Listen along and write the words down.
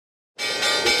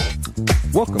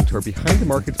Welcome to our Behind the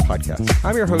Markets podcast.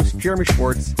 I'm your host, Jeremy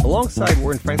Schwartz. Alongside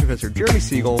Wharton Finance Professor Jeremy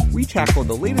Siegel, we tackle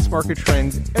the latest market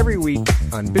trends every week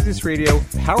on Business Radio,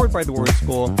 powered by the Wharton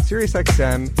School,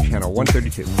 SiriusXM, Channel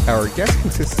 132. Our guest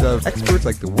consists of experts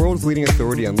like the world's leading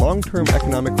authority on long-term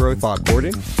economic growth, Bob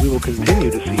Gordon. We will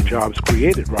continue to see jobs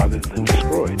created rather than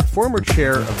destroyed. Former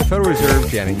chair of the Federal Reserve,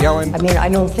 Janet Yellen. I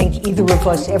don't think either of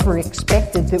us ever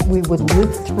expected that we would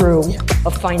live through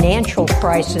a financial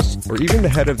crisis. Or even the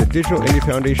head of the Digital India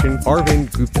Foundation,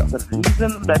 Arvind Gupta. The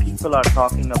reason that people are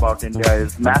talking about India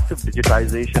is massive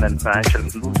digitization and financial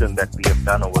inclusion that we have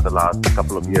done over the last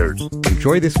couple of years.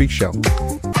 Enjoy this week's show.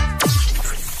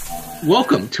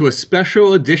 Welcome to a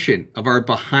special edition of our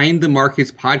Behind the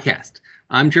Markets podcast.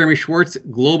 I'm Jeremy Schwartz,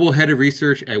 Global Head of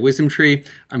Research at WisdomTree.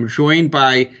 I'm joined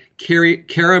by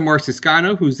Cara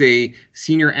Marciscano, who's a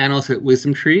Senior Analyst at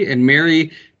WisdomTree, and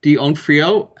Mary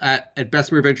D'Onofrio at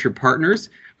Bessemer Venture Partners.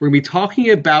 We're going to be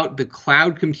talking about the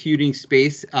cloud computing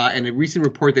space and a recent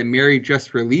report that Mary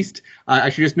just released. I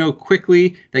should just note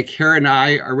quickly that Cara and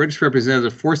I are registered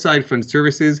representatives of Foresight Fund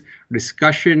Services. Our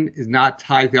discussion is not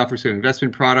tied to the offer of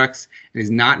investment products and is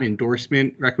not an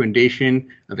endorsement, recommendation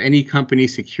of any company,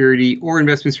 security, or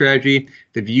investment strategy.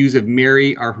 The views of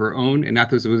Mary are her own and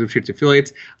not those of WisdomTree's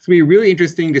affiliates. It's going to be a really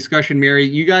interesting discussion, Mary.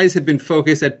 You guys have been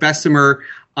focused at Bessemer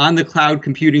on the cloud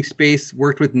computing space,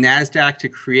 worked with NASDAQ to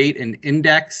create an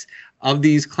index of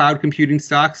these cloud computing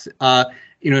stocks, and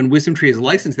WisdomTree has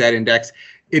licensed that index.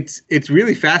 It's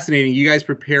really fascinating. You guys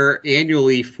prepare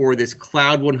annually for this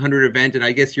Cloud 100 event, and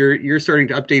I guess you're starting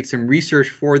to update some research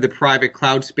for the private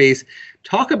cloud space.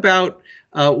 Talk about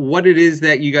what it is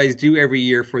that you guys do every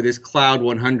year for this Cloud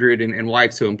 100 and why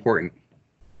it's so important.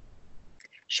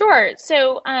 Sure.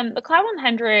 So the Cloud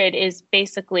 100 is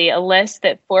basically a list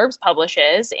that Forbes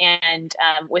publishes and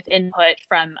with input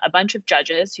from a bunch of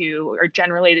judges who are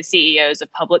generally the CEOs of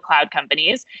public cloud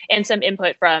companies and some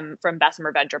input from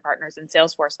Bessemer Venture Partners and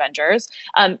Salesforce Ventures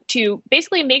to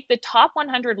basically make the top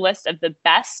 100 list of the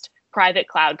best private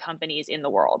cloud companies in the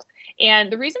world.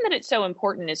 And the reason that it's so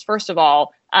important is, first of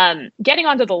all, getting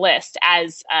onto the list,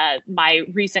 as my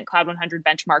recent Cloud 100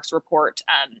 benchmarks report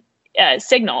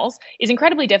signals, is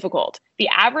incredibly difficult. The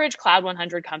average Cloud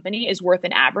 100 company is worth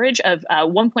an average of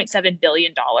 $1.7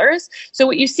 billion. So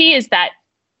what you see is that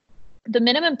the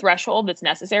minimum threshold that's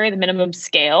necessary, the minimum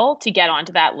scale to get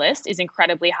onto that list, is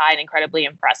incredibly high and incredibly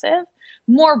impressive.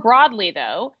 More broadly,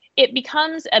 though, it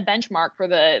becomes a benchmark for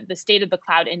the state of the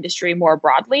cloud industry more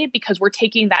broadly, because we're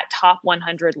taking that top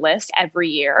 100 list every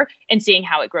year and seeing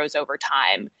how it grows over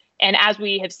time. And as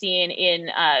we have seen in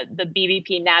the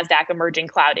BVP NASDAQ Emerging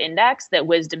Cloud Index that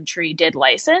WisdomTree did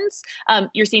license,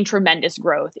 you're seeing tremendous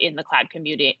growth in the cloud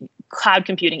computing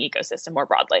ecosystem more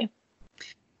broadly.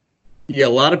 Yeah, a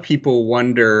lot of people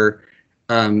wonder,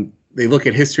 they look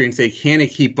at history and say, can it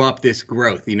keep up this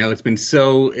growth? It's been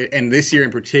so, and this year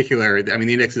in particular, the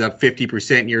index is up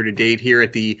 50% year to date here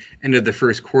at the end of the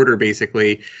first quarter,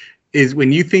 basically. Is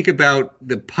when you think about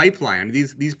the pipeline,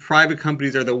 these private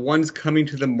companies are the ones coming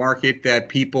to the market that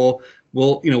people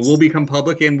will become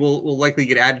public and will likely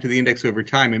get added to the index over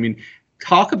time.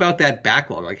 Talk about that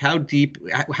backlog. Like how deep,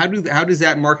 how does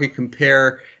that market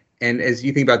compare? And as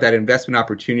you think about that investment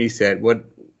opportunity set,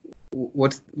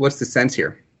 what's the sense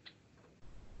here?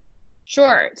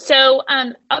 Sure. So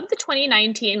of the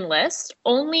 2019 list,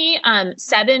 only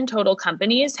 7 total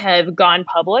companies have gone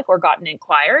public or gotten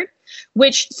acquired,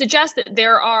 which suggests that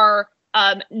there are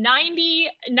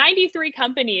 93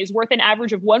 companies worth an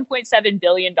average of $1.7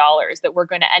 billion that we're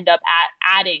going to end up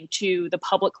adding to the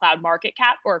public cloud market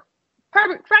cap, or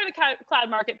private cloud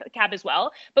market cap as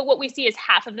well. But what we see is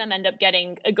half of them end up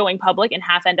going public and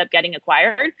half end up getting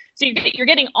acquired. So you're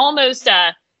getting almost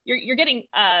you're getting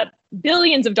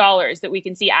billions of dollars that we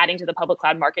can see adding to the public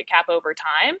cloud market cap over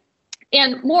time.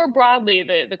 And more broadly,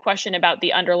 the question about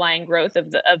the underlying growth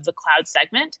of the cloud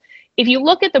segment. If you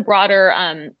look at the broader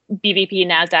BVP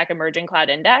NASDAQ Emerging Cloud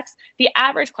Index, the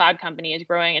average cloud company is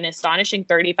growing an astonishing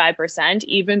 35%,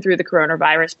 even through the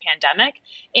coronavirus pandemic.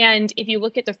 And if you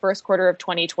look at the first quarter of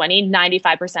 2020,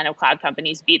 95% of cloud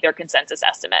companies beat their consensus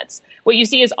estimates. What you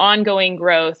see is ongoing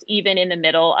growth, even in the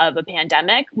middle of a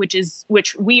pandemic, which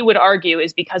we would argue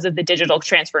is because of the digital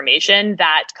transformation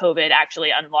that COVID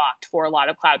actually unlocked for a lot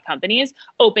of cloud companies,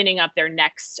 opening up their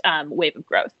next wave of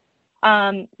growth.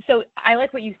 So I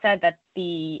like what you said, that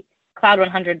the Cloud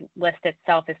 100 list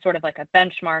itself is sort of like a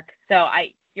benchmark. So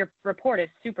your report is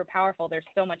super powerful. There's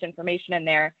so much information in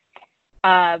there.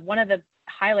 One of the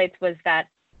highlights was that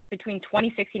between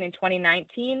 2016 and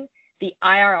 2019, the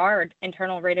IRR,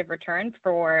 internal rate of return,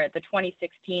 for the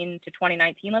 2016 to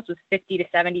 2019 list was 50 to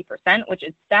 70%, which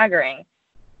is staggering.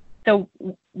 So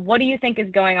what do you think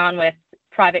is going on with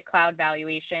private cloud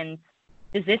valuations?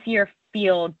 Does this year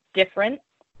feel different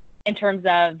in terms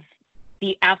of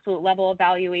the absolute level of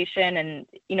valuation and,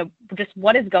 just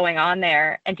what is going on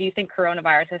there? And do you think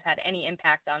coronavirus has had any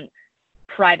impact on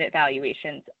private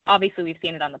valuations? Obviously, we've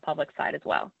seen it on the public side as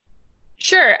well.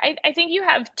 Sure. I think you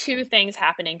have two things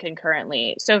happening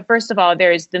concurrently. So first of all,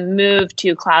 there's the move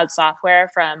to cloud software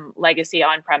from legacy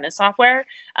on-premise software.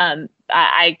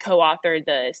 I co-authored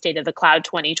the State of the Cloud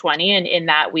 2020, and in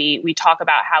that we talk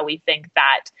about how we think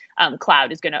that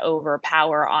cloud is going to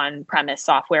overpower on-premise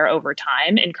software over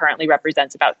time and currently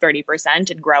represents about 30%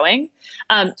 and growing.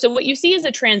 So what you see is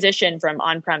a transition from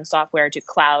on-prem software to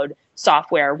cloud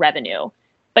software revenue.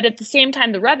 But at the same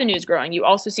time, the revenue is growing. You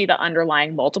also see the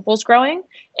underlying multiples growing.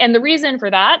 And the reason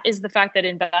for that is the fact that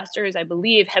investors, I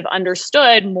believe, have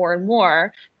understood more and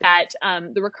more that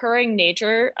the recurring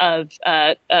nature of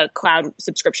cloud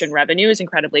subscription revenue is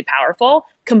incredibly powerful,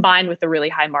 combined with the really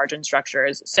high margin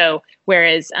structures. So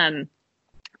whereas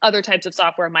other types of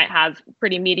software might have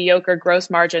pretty mediocre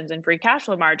gross margins and free cash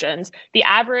flow margins, the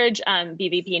average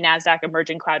BVP NASDAQ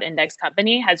Emerging Cloud Index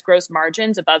company has gross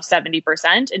margins above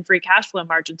 70% and free cash flow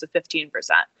margins of 15%.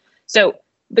 So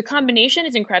the combination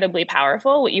is incredibly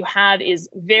powerful. What you have is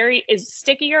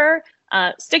stickier,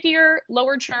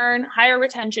 lower churn, higher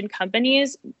retention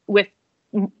companies with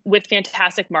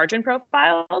fantastic margin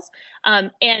profiles.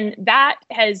 And that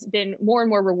has been more and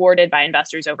more rewarded by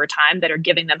investors over time that are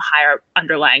giving them higher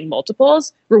underlying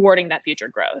multiples, rewarding that future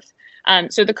growth.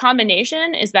 So the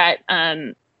combination is that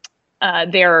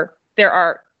there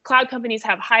are cloud companies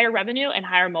have higher revenue and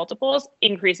higher multiples,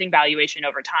 increasing valuation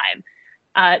over time.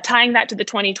 Tying that to the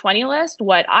 2020 list,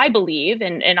 what I believe,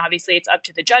 and obviously it's up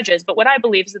to the judges, but what I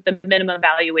believe is that the minimum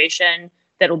valuation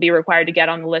that will be required to get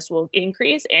on the list will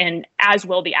increase, and as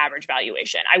will the average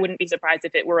valuation. I wouldn't be surprised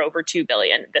if it were over $2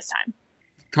 billion this time.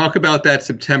 Talk about that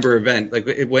September event. Like,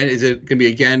 when is it going to be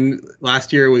again?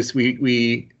 Last year was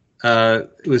it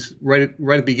was right at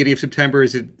the beginning of September.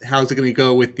 How's it going to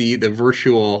go with the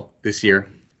virtual this year?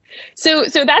 So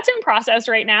that's in process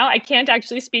right now. I can't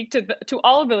actually speak to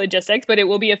all of the logistics, but it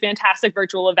will be a fantastic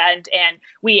virtual event, and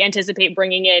we anticipate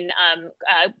bringing in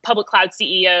public cloud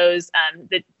CEOs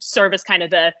that serve as kind of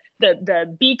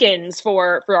the beacons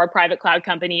for our private cloud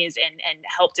companies and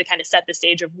help to kind of set the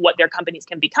stage of what their companies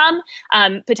can become.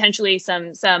 Potentially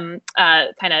some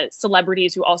kind of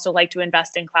celebrities who also like to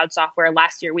invest in cloud software.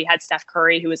 Last year we had Steph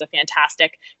Curry, who was a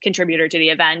fantastic contributor to the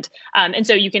event, and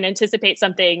so you can anticipate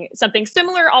something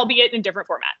similar, albeit in a different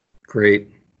format. Great.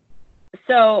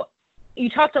 So you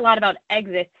talked a lot about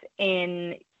exits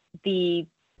in the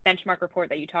benchmark report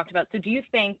that you talked about. So do you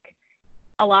think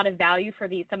a lot of value for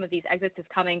some of these exits is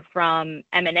coming from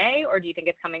M&A, or do you think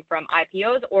it's coming from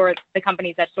IPOs, or the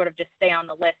companies that sort of just stay on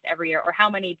the list every year, or how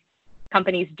many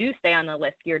companies do stay on the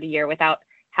list year to year without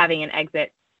having an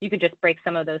exit? You could just break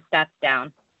some of those stats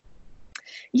down.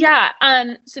 Yeah.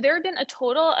 So there have been a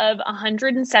total of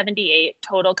 178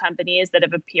 total companies that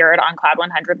have appeared on Cloud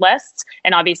 100 lists.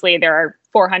 And obviously there are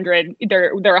 400,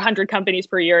 there are 100 companies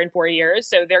per year in 4 years.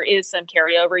 So there is some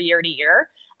carryover year to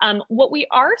year. What we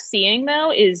are seeing,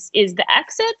 though, is the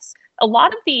exits. A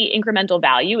lot of the incremental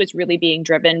value is really being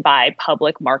driven by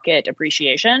public market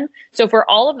appreciation. So for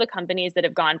all of the companies that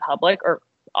have gone public, or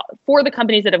for the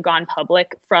companies that have gone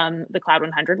public from the Cloud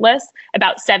 100 list,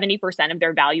 about 70% of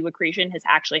their value accretion has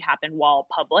actually happened while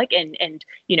public. And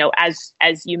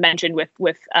as you mentioned with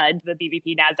the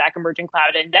BVP NASDAQ Emerging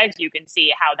Cloud Index, you can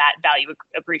see how that value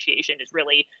appreciation is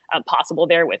really possible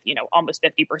there with almost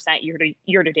 50%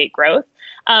 year to date growth.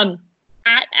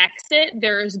 At exit,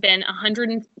 there's been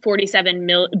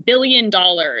 $147 billion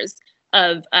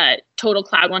of total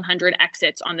Cloud 100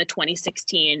 exits on the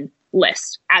 2016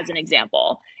 list, as an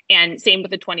example. And same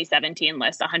with the 2017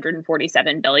 list,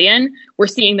 147 billion. We're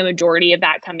seeing the majority of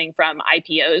that coming from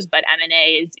IPOs, but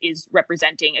M&A is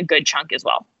representing a good chunk as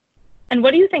well. And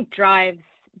what do you think drives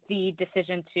the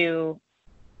decision to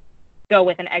go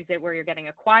with an exit where you're getting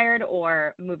acquired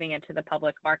or moving into the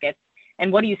public markets?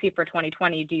 And what do you see for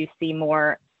 2020? Do you see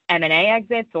more M&A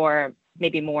exits or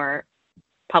maybe more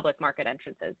public market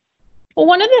entrances? Well,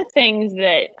 one of the things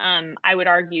that I would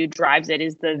argue drives it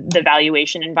is the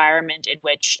valuation environment in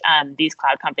which these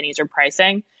cloud companies are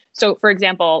pricing. So, for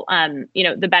example,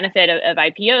 the benefit of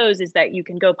IPOs is that you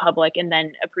can go public and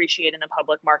then appreciate in the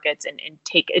public markets and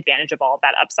take advantage of all of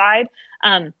that upside.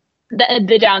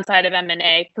 The downside of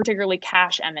M&A, particularly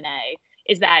cash M&A,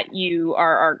 is that you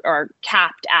are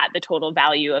capped at the total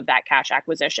value of that cash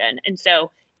acquisition. And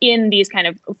so in these kind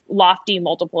of lofty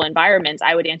multiple environments,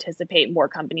 I would anticipate more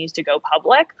companies to go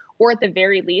public, or at the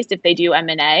very least, if they do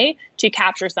M&A, to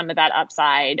capture some of that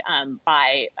upside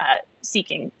by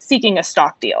seeking a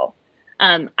stock deal.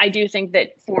 I do think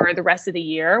that for the rest of the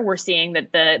year, we're seeing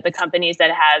that the companies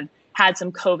that have had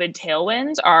some COVID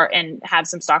tailwinds and have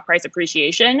some stock price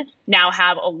appreciation now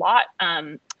have a lot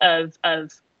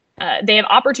they have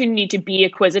opportunity to be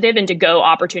acquisitive and to go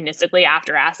opportunistically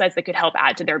after assets that could help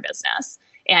add to their business.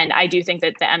 And I do think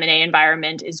that the M&A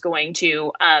environment is going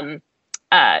to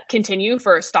continue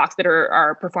for stocks that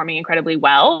are performing incredibly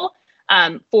well.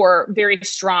 For very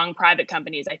strong private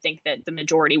companies, I think that the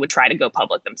majority would try to go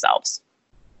public themselves.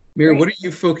 Mary, what do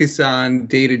you focus on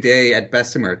day to day at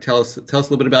Bessemer? Tell us a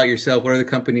little bit about yourself. What are the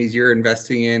companies you're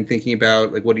investing in, thinking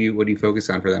about? Like, what do you focus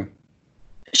on for them?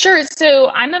 Sure. So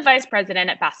I'm a vice president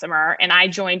at Bessemer, and I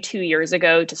joined 2 years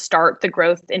ago to start the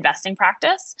growth investing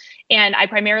practice. And I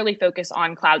primarily focus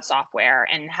on cloud software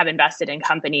and have invested in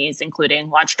companies including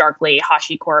LaunchDarkly,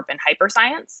 HashiCorp, and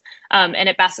Hyperscience. And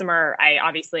at Bessemer,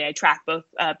 I track both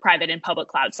private and public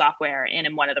cloud software, and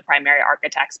am one of the primary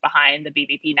architects behind the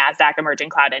BVP NASDAQ Emerging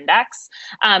Cloud Index.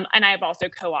 And I have also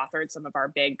co-authored some of our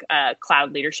big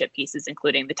cloud leadership pieces,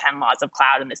 including the 10 Laws of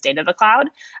Cloud and the State of the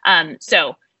Cloud.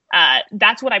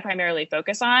 That's what I primarily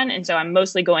focus on. And so I'm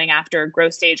mostly going after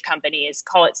growth stage companies,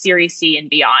 call it Series C and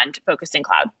beyond, focused in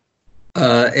cloud.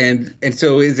 And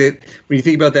so is it, when you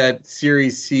think about that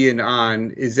Series C and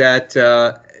on, is that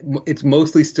it's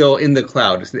mostly still in the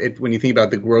cloud? When you think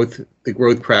about the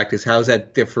growth practice, how does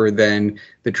that differ than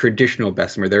the traditional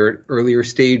Bessemer? They're earlier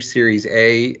stage Series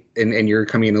A, and you're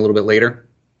coming in a little bit later?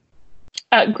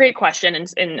 Great question,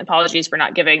 and apologies for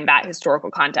not giving that historical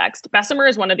context. Bessemer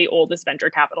is one of the oldest venture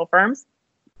capital firms.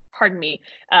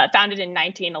 Founded in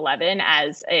 1911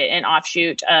 as an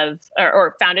offshoot of,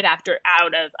 or founded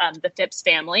out of the Phipps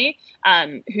family,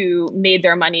 who made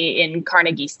their money in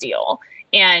Carnegie Steel.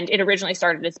 And it originally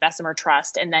started as Bessemer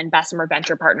Trust, and then Bessemer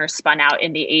Venture Partners spun out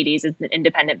in the 80s as an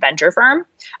independent venture firm.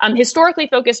 Historically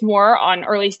focused more on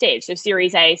early stage, so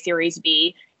Series A, Series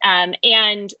B.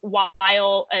 And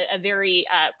while a very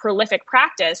prolific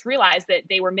practice, realized that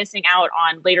they were missing out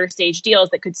on later stage deals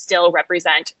that could still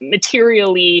represent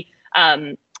materially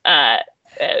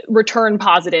return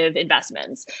positive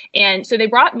investments. And so they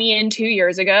brought me in 2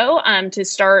 years ago to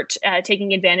start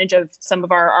taking advantage of some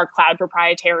of our cloud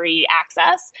proprietary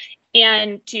access,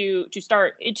 and to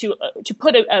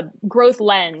put a growth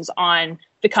lens on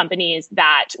the companies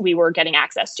that we were getting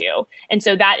access to. And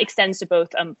so that extends to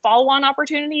both follow-on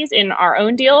opportunities in our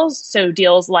own deals. So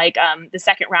deals like the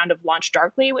second round of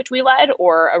LaunchDarkly, which we led,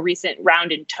 or a recent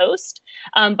round in Toast,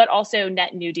 but also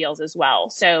net new deals as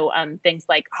well. So things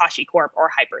like HashiCorp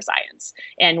or Hyperscience.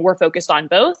 And we're focused on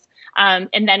both.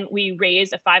 And then we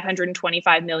raised a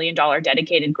 $525 million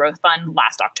dedicated growth fund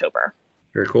last October.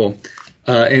 Very cool.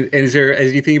 And is there,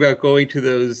 as you think about going to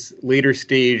those later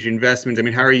stage investments, I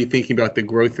mean, how are you thinking about the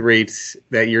growth rates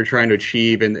that you're trying to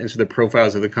achieve, and so the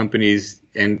profiles of the companies,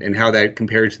 and how that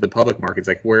compares to the public markets?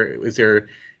 Like, where is there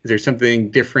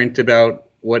something different about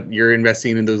what you're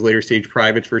investing in those later stage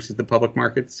privates versus the public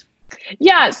markets?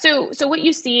 Yeah. So what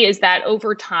you see is that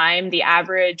over time, the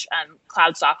average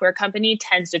cloud software company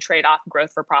tends to trade off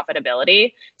growth for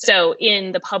profitability. So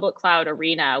in the public cloud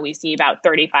arena, we see about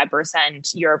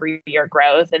 35% year-over-year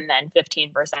growth, and then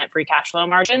 15% free cash flow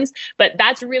margins. But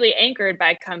that's really anchored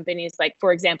by companies like,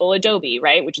 for example, Adobe,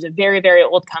 right, which is a very, very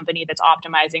old company that's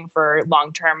optimizing for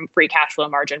long-term free cash flow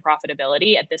margin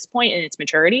profitability at this point in its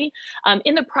maturity.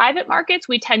 In the private markets,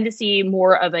 we tend to see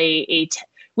more of a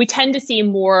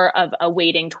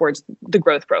weighting towards the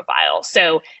growth profile.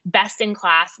 So best in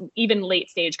class, even late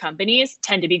stage companies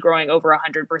tend to be growing over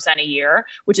 100% a year,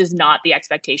 which is not the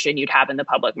expectation you'd have in the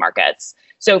public markets.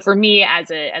 So for me,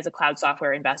 as a cloud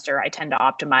software investor, I tend to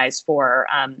optimize for,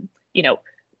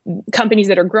 companies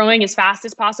that are growing as fast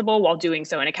as possible while doing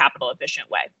so in a capital efficient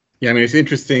way. Yeah, I mean, it's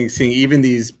interesting seeing even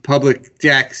these public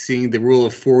decks, seeing the rule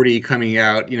of 40 coming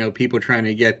out, people trying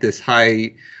to get this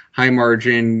high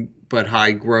margin but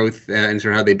high growth, and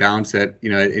sort of how they balance that.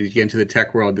 As you get into the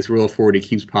tech world, this rule of 40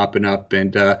 keeps popping up,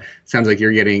 and sounds like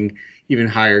you're getting even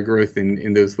higher growth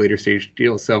in those later stage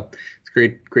deals. So it's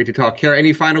great to talk. Kara,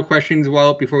 any final questions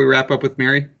before we wrap up with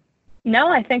Mary? No,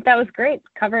 I think that was great.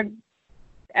 Covered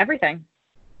everything.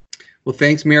 Well,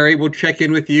 thanks, Mary. We'll check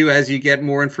in with you as you get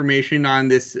more information on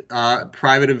this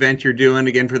private event you're doing,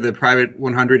 again, for the Private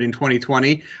 100 in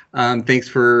 2020. Thanks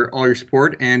for all your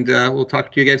support, and we'll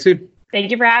talk to you again soon. Thank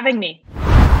you for having me.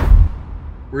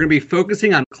 We're going to be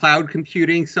focusing on cloud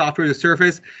computing, software as a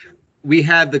service. We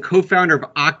have the co-founder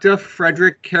of Okta,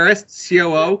 Frederic Kerrest,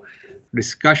 COO.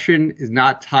 Discussion is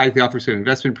not tied to the offer of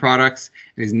investment products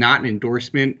and is not an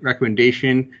endorsement,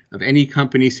 recommendation of any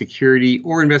company, security,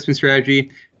 or investment strategy.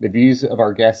 The views of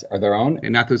our guests are their own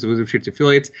and not those of WisdomTree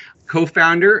affiliates.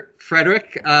 Co-founder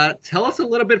Frederick, tell us a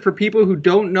little bit for people who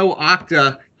don't know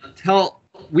Okta.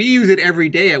 We use it every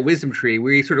day at WisdomTree.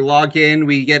 We sort of log in,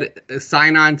 we get a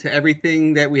sign on to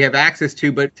everything that we have access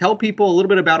to, but tell people a little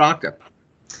bit about Okta.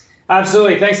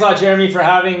 Absolutely. Thanks a lot, Jeremy, for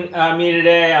having me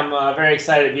today. I'm very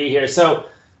excited to be here. So,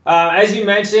 as you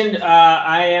mentioned,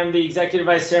 I am the Executive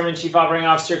Vice Chairman, Chief Operating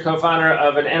Officer, co-founder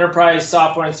of an enterprise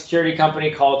software and security company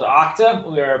called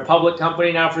Okta. We are a public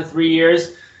company now for 3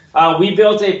 years. We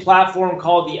built a platform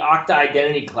called the Okta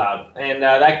Identity Cloud, and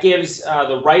that gives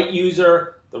the right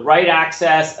user the right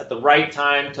access at the right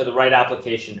time to the right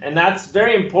application. And that's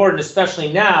very important,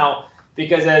 especially now,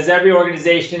 because as every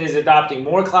organization is adopting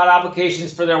more cloud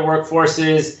applications for their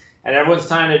workforces and everyone's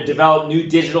trying to develop new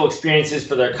digital experiences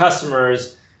for their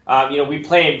customers, we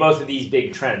play in both of these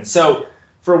big trends. So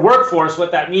for workforce,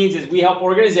 what that means is we help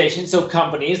organizations, so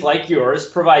companies like yours,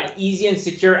 provide easy and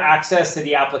secure access to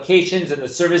the applications and the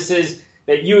services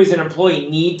that you as an employee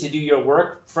need to do your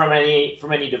work from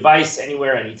any device,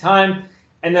 anywhere, anytime.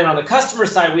 And then on the customer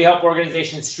side, we help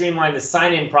organizations streamline the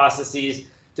sign-in processes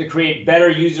to create better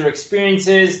user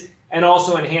experiences and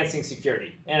also enhancing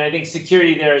security. And I think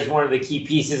security there is one of the key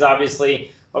pieces.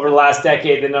 Obviously, over the last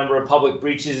decade, the number of public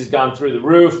breaches has gone through the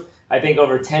roof. I think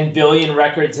over 10 billion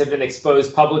records have been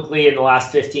exposed publicly in the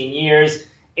last 15 years.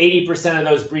 80% of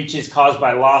those breaches caused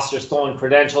by lost or stolen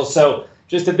credentials. So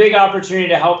just a big opportunity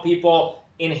to help people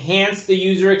enhance the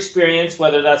user experience,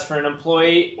 whether that's for an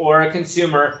employee or a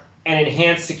consumer, and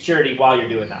enhance security while you're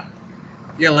doing that.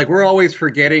 Yeah, like we're always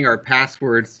forgetting our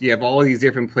passwords. You have all of these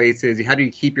different places. How do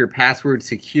you keep your password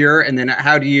secure? And then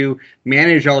how do you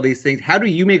manage all these things? How do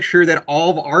you make sure that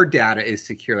all of our data is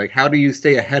secure? Like how do you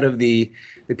stay ahead of the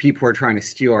people who are trying to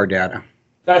steal our data?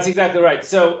 That's exactly right.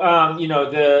 So,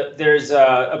 there's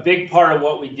a big part of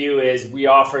what we do is we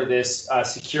offer this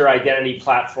secure identity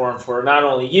platform for not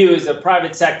only you as a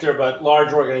private sector, but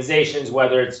large organizations,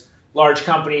 whether it's large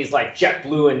companies like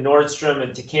JetBlue and Nordstrom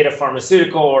and Takeda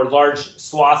Pharmaceutical, or large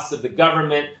swaths of the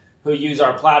government who use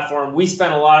our platform. We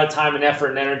spend a lot of time and effort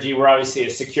and energy. We're obviously a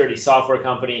security software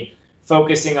company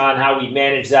focusing on how we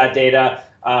manage that data,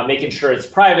 making sure it's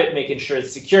private, making sure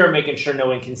it's secure, making sure no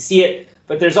one can see it.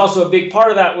 But there's also a big part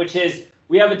of that, which is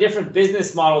we have a different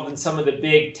business model than some of the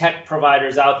big tech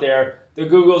providers out there, the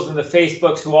Googles and the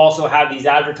Facebooks, who also have these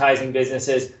advertising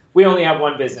businesses. We only have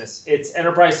one business. It's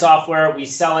enterprise software. We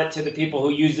sell it to the people who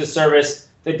use the service.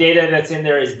 The data that's in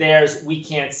there is theirs. We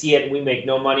can't see it, and we make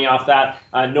no money off that,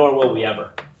 nor will we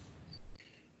ever.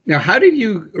 Now, how did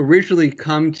you originally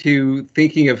come to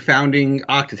thinking of founding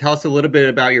Okta? Tell us a little bit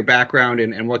about your background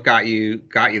and what got you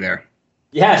there.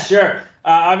 Yeah, sure.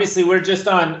 Obviously, we're just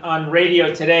on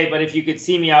radio today, but if you could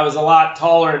see me, I was a lot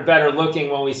taller and better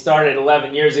looking when we started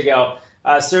 11 years ago.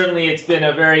 Certainly, it's been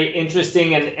a very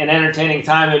interesting and entertaining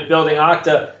time at building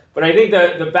Okta. But I think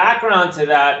the background to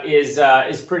that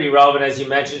is pretty relevant, as you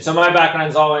mentioned. So my background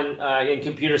is all in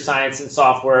computer science and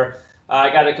software. I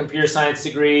got a computer science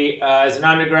degree as an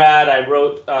undergrad. I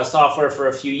wrote software for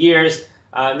a few years.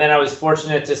 And then I was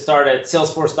fortunate to start at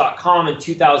Salesforce.com in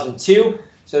 2002.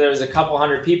 So there was a couple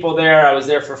hundred people there. I was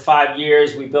there for 5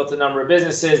 years. We built a number of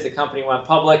businesses. The company went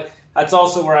public. That's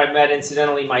also where I met,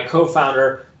 incidentally, my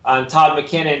co-founder, Todd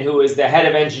McKinnon, who was the head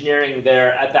of engineering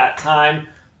there at that time.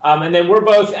 And then we're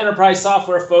both enterprise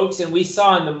software folks, and we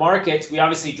saw in the markets, we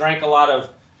obviously drank a lot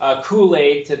of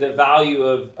Kool-Aid to the value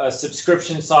of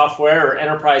subscription software or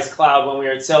enterprise cloud when we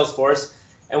were at Salesforce.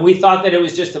 And we thought that it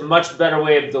was just a much better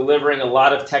way of delivering a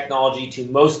lot of technology to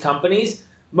most companies.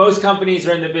 Most companies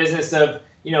are in the business of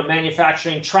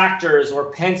manufacturing tractors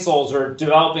or pencils or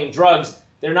developing drugs.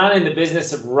 They're not in the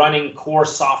business of running core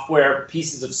software,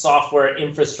 pieces of software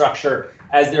infrastructure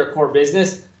as their core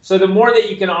business. So the more that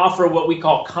you can offer what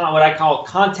I call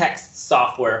context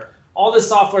software, all the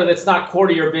software that's not core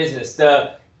to your business,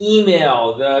 the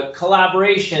email, the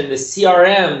collaboration, the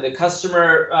CRM, the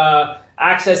customer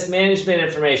access management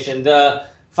information, the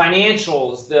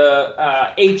financials, the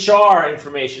HR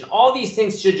information, all these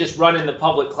things should just run in the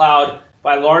public cloud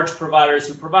by large providers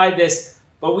who provide this.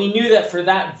 But we knew that for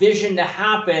that vision to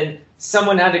happen,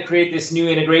 someone had to create this new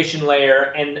integration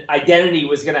layer, and identity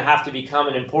was going to have to become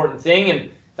an important thing.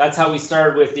 And that's how we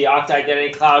started with the Okta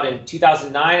Identity Cloud in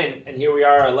 2009, and here we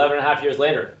are 11 and a half years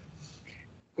later.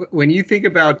 When you think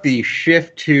about the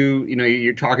shift to,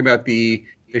 you're talking about the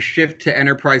shift to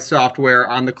enterprise software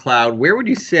on the cloud, where would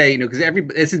you say, because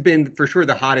this has been for sure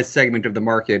the hottest segment of the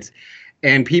markets,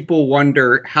 and people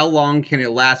wonder how long can it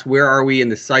last? Where are we in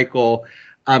the cycle?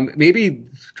 Maybe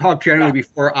talk generally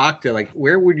before Okta, like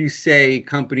where would you say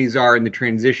companies are in the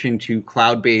transition to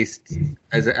cloud-based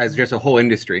as just a whole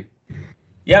industry?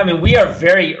 Yeah, I mean, we are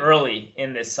very early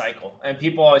in this cycle. And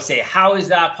people always say, how is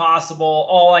that possible?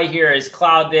 All I hear is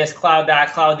cloud this, cloud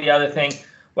that, cloud the other thing.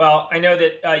 Well, I know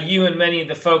that you and many of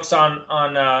the folks on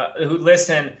who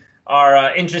listen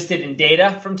are interested in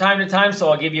data from time to time. So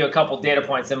I'll give you a couple data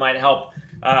points that might help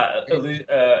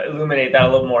illuminate that a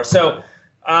little more. So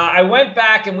I went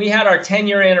back and we had our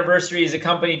 10-year anniversary as a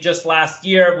company just last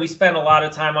year. We spent a lot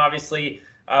of time, obviously,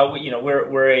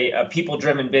 we're a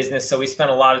people-driven business, so we spent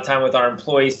a lot of time with our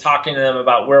employees talking to them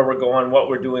about where we're going, what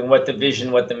we're doing, what the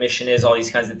vision, what the mission is, all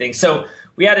these kinds of things. So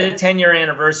we had a 10-year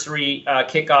anniversary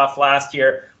kickoff last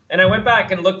year, and I went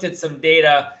back and looked at some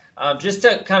data just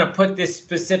to kind of put this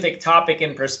specific topic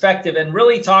in perspective and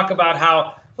really talk about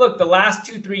how, look, the last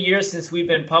 2-3 years since we've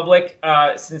been public,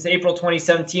 since April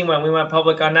 2017 when we went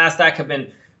public on NASDAQ, have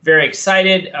been very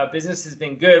excited. Business has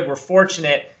been good. We're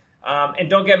fortunate. And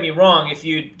don't get me wrong, if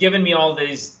you'd given me all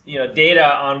these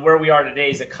data on where we are today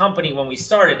as a company when we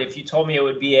started, if you told me it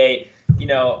would be a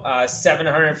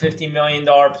 $750 million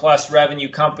plus revenue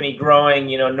company growing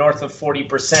north of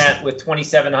 40% with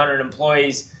 2,700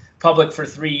 employees, public for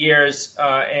 3 years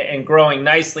and growing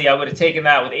nicely, I would have taken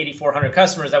that with 8,400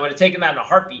 customers. I would have taken that in a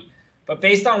heartbeat. But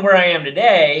based on where I am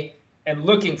today and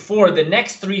looking forward, the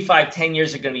next 3, 5, 10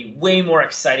 years are going to be way more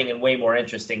exciting and way more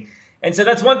interesting. And so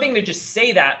that's one thing to just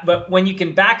say that. But when you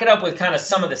can back it up with kind of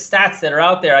some of the stats that are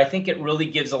out there, I think it really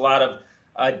gives a lot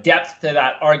of depth to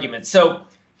that argument. So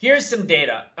here's some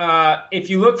data.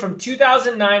 If you look from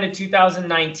 2009 to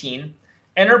 2019,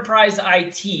 enterprise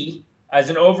IT as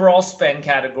an overall spend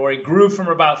category grew from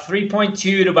about 3.2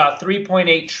 to about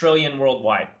 3.8 trillion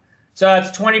worldwide. So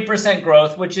that's 20%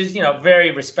 growth, which is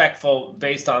very respectful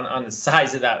based on the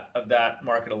size of that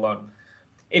market alone.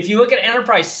 If you look at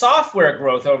enterprise software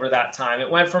growth over that time,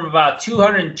 it went from about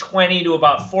 220 to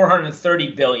about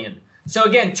 430 billion. So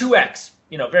again, 2x,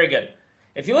 very good.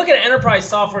 If you look at enterprise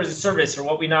software as a service, or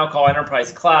what we now call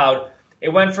enterprise cloud, it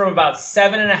went from about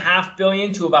 7.5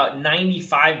 billion to about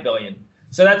 95 billion.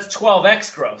 So that's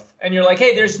 12x growth. And you're like,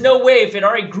 hey, there's no way if it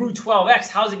already grew 12x,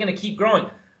 how's it going to keep growing?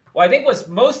 Well, I think what's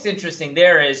most interesting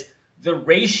there is the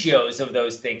ratios of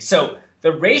those things. So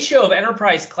the ratio of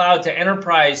enterprise cloud to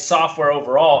enterprise software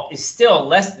overall is still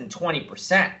less than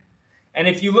 20%. And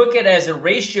if you look at it as a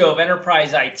ratio of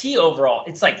enterprise IT overall,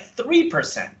 it's like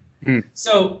 3%.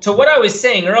 So to what I was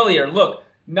saying earlier, look,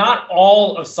 not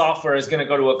all of software is going to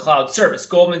go to a cloud service.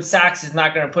 Goldman Sachs is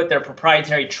not going to put their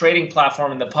proprietary trading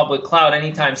platform in the public cloud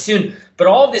anytime soon. But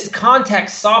all of this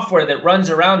context software that runs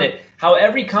around it, how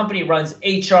every company runs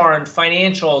HR and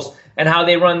financials and how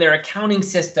they run their accounting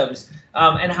systems,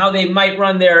 and how they might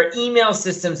run their email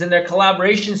systems and their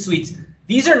collaboration suites.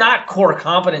 These are not core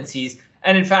competencies.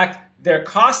 And in fact, they're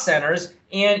cost centers,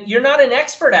 and you're not an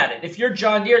expert at it. If you're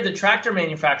John Deere, the tractor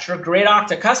manufacturer, great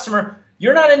Okta customer,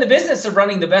 you're not in the business of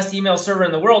running the best email server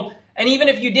in the world. And even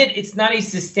if you did, it's not a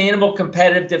sustainable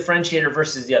competitive differentiator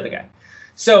versus the other guy.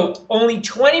 So only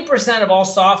 20% of all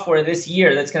software this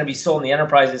year that's going to be sold in the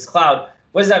enterprise's cloud.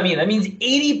 What does that mean? That means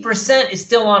 80% is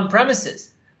still on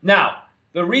premises. Now,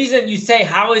 the reason you say,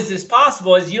 how is this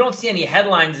possible, is you don't see any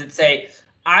headlines that say,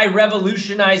 I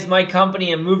revolutionized my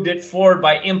company and moved it forward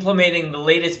by implementing the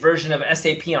latest version of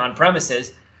SAP on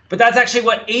premises. But that's actually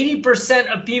what 80%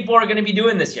 of people are going to be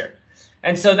doing this year.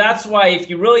 And so that's why if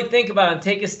you really think about it and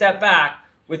take a step back,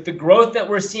 with the growth that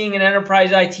we're seeing in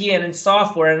enterprise IT and in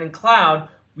software and in cloud,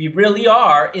 we really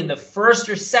are in the first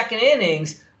or second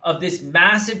innings of this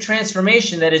massive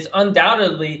transformation that is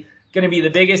undoubtedly going to be the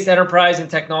biggest enterprise and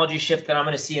technology shift that I'm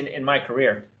going to see in my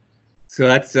career. So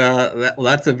that's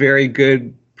a very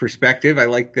good perspective. I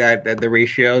like that the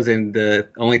ratios and the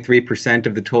only 3%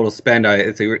 of the total spend.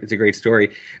 It's a great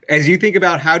story. As you think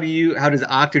about how does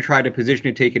Okta try to position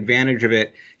to take advantage of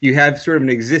it? You have sort of an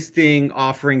existing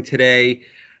offering today,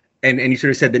 and you sort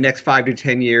of said the next 5 to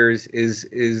 10 years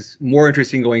is more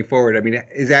interesting going forward. I mean,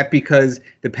 is that because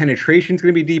the penetration is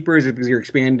going to be deeper? Is it because you're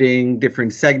expanding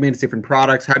different segments, different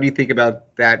products? How do you think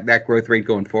about that growth rate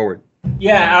going forward?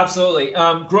 Yeah, absolutely.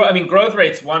 Growth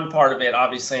rate's one part of it,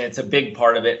 obviously, and it's a big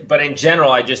part of it. But in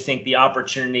general, I just think the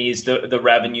opportunities, the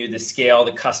revenue, the scale,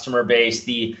 the customer base,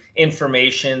 the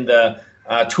information, the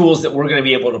tools that we're going to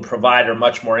be able to provide are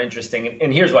much more interesting.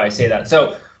 And here's why I say that.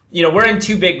 So, we're in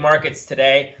 2 big markets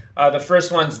today. The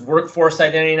first one's workforce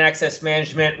identity and access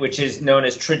management, which is known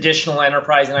as traditional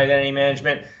enterprise and identity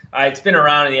management. It's been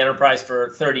around in the enterprise for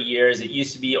 30 years. It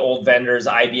used to be old vendors,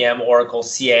 IBM, Oracle,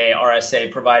 CA,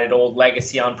 RSA, provided old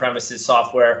legacy on-premises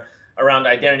software around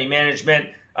identity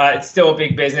management. It's still a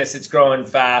big business. It's growing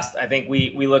fast. I think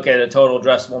we look at a total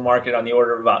addressable market on the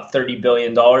order of about $30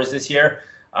 billion this year.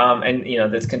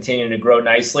 And that's continuing to grow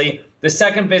nicely. The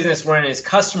second business we're in is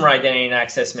customer identity and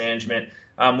access management,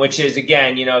 which is,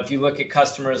 again, if you look at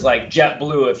customers like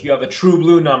JetBlue, if you have a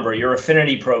TrueBlue number, your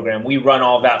affinity program, we run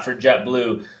all that for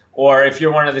JetBlue. Or if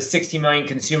you're one of the 60 million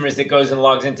consumers that goes and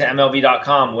logs into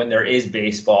MLB.com when there is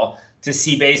baseball to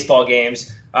see baseball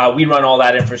games, we run all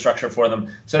that infrastructure for them.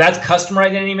 So that's customer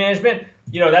identity management.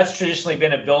 That's traditionally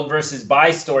been a build versus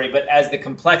buy story, but as the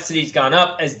complexity's gone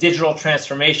up, as digital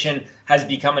transformation has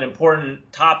become an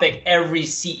important topic, every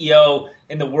CEO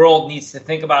in the world needs to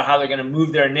think about how they're going to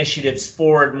move their initiatives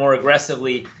forward more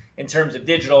aggressively in terms of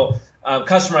digital.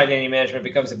 Customer identity management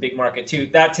becomes a big market too.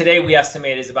 That today we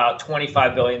estimate is about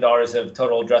 $25 billion of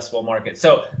total addressable market.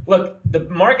 So look, the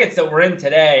markets that we're in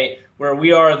today, where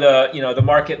we are the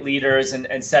market leaders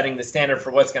and setting the standard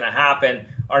for what's going to happen,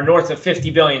 are north of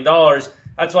 $50 billion.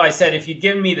 That's why I said if you'd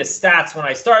given me the stats when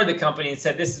I started the company and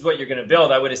said this is what you're going to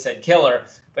build, I would have said killer.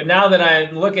 But now that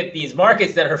I look at these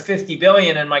markets that are 50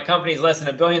 billion and my company is less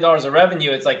than $1 billion of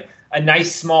revenue, it's like a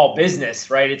nice small business,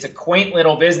 right? It's a quaint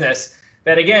little business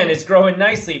that, again, is growing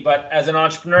nicely. But as an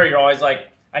entrepreneur, you're always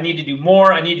like, I need to do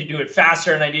more, I need to do it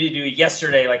faster, and I need to do it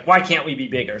yesterday. Like, why can't we be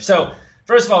bigger? So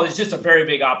first of all, there's just a very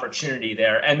big opportunity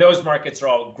there. And those markets are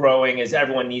all growing as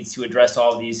everyone needs to address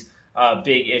all of these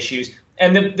big issues.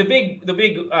 And the big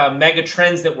mega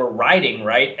trends that we're riding,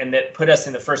 right, and that put us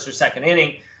in the first or second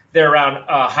inning, they're around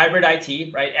hybrid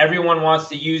IT, right? Everyone wants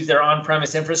to use their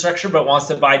on-premise infrastructure, but wants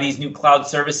to buy these new cloud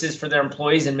services for their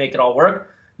employees and make it all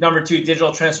work. Number two,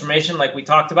 digital transformation, like we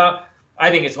talked about. I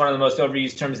think it's one of the most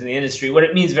overused terms in the industry. What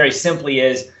it means very simply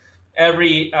is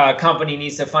every company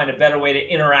needs to find a better way to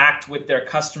interact with their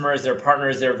customers, their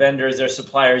partners, their vendors, their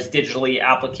suppliers, digitally,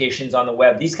 applications on the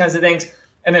web, these kinds of things.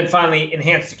 And then finally,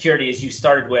 enhanced security, as you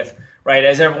started with, right?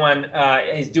 As everyone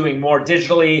is doing more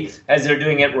digitally, as they're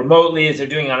doing it remotely, as they're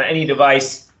doing it on any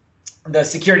device, the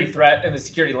security threat and the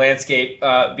security landscape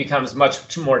becomes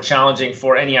much more challenging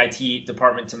for any IT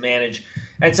department to manage.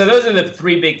 And so those are the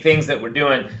three big things that we're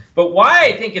doing. But why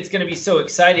I think it's going to be so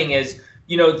exciting is,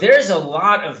 there's a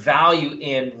lot of value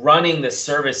in running the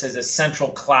service as a central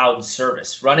cloud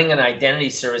service, running an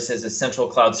identity service as a central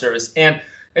cloud service. And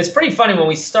it's pretty funny, when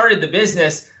we started the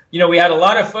business, we had a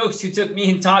lot of folks who took me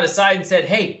and Todd aside and said,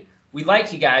 hey, we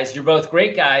like you guys. You're both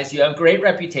great guys. You have great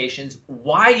reputations.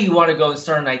 Why do you want to go and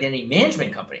start an identity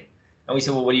management company? And we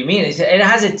said, well, what do you mean? They said, it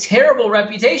has a terrible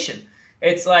reputation.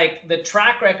 It's like the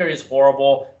track record is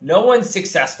horrible. No one's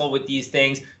successful with these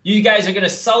things. You guys are going to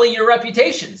sully your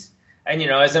reputations. And,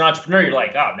 as an entrepreneur, you're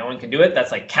like, oh, no one can do it.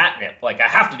 That's like catnip. Like, I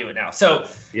have to do it now. So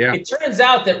It turns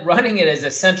out that running it as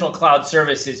a central cloud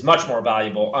service is much more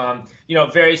valuable.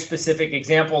 Very specific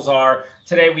examples are,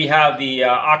 today we have the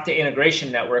Okta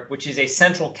Integration Network, which is a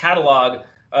central catalog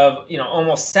of,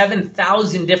 almost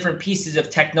 7,000 different pieces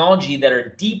of technology that are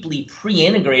deeply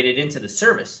pre-integrated into the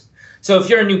service. So if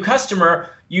you're a new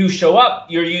customer, you show up,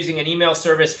 you're using an email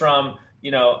service from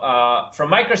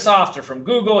Microsoft or from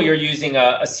Google, you're using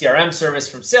a CRM service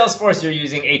from Salesforce, you're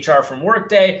using HR from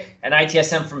Workday, and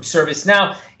ITSM from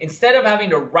ServiceNow. Instead of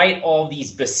having to write all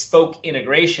these bespoke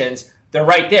integrations, they're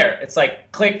right there. It's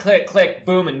like click, click, click,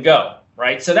 boom, and go,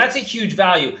 right? So that's a huge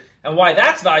value. And why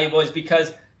that's valuable is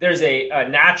because there's a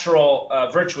natural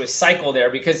virtuous cycle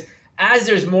there, because as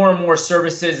there's more and more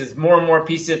services, as more and more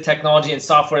pieces of technology and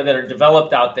software that are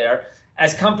developed out there,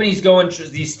 as companies go into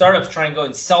these startups, try and go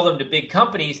and sell them to big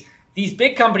companies, these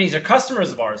big companies are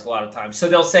customers of ours a lot of times. So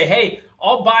they'll say, hey,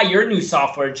 I'll buy your new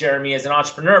software, Jeremy, as an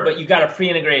entrepreneur, but you got to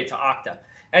pre-integrate it to Okta.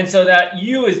 And so that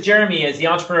you, as Jeremy, as the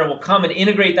entrepreneur, will come and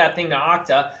integrate that thing to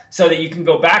Okta so that you can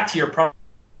go back to your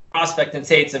prospect and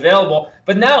say it's available.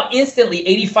 But now instantly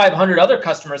 8,500 other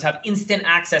customers have instant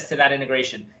access to that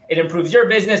integration. It improves your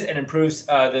business, it improves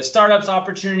the startups'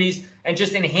 opportunities, and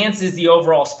just enhances the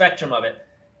overall spectrum of it.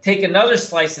 Take another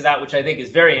slice of that, which I think is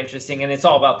very interesting, and it's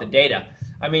all about the data.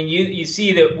 I mean, you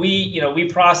see that we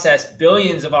process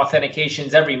billions of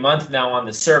authentications every month now on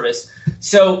the service.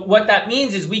 So what that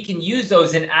means is we can use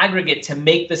those in aggregate to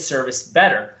make the service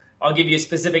better. I'll give you a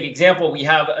specific example. We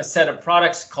have a set of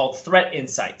products called Threat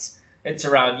Insights. It's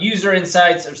around user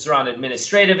insights, it's around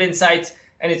administrative insights,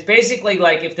 and it's basically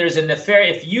like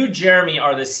if you, Jeremy,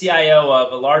 are the CIO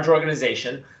of a large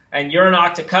organization and you're an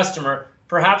Okta customer,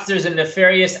 perhaps there's a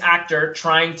nefarious actor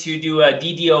trying to do a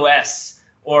DDoS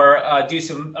or do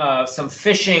some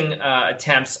phishing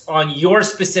attempts on your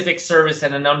specific service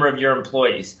and a number of your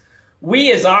employees.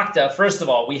 We as Okta, first of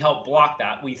all, we help block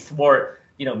that. We thwart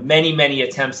many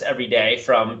attempts every day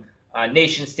from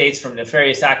nation states, from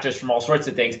nefarious actors, from all sorts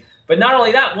of things. But not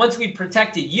only that, once we've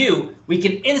protected you, we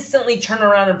can instantly turn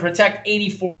around and protect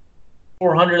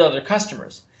 8,400 other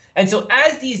customers. And so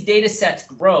as these data sets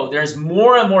grow, there's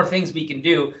more and more things we can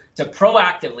do to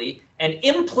proactively and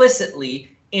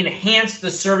implicitly enhance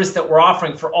the service that we're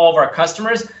offering for all of our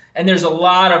customers. And there's a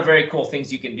lot of very cool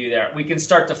things you can do there. We can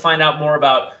start to find out more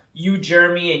about you,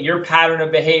 Jeremy, and your pattern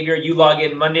of behavior. You log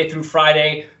in Monday through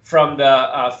Friday from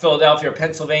the Philadelphia or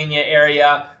Pennsylvania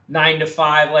area, 9 to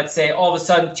 5, let's say. All of a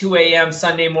sudden, 2 a.m.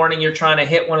 Sunday morning, you're trying to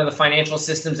hit one of the financial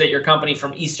systems at your company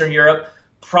from Eastern Europe.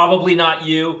 Probably not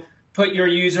you. Put your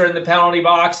user in the penalty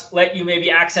box, let you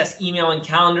maybe access email and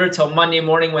calendar till Monday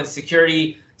morning when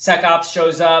security SecOps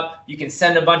shows up. You can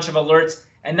send a bunch of alerts.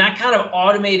 And that kind of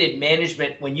automated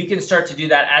management, when you can start to do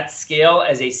that at scale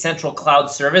as a central cloud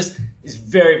service, is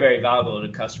very, very valuable to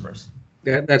customers.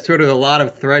 That's sort of a lot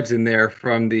of threads in there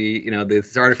from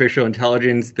this artificial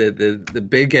intelligence, the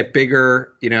big get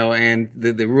bigger, and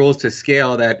the rules to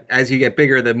scale that as you get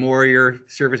bigger, the more your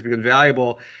service becomes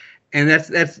valuable. And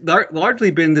that's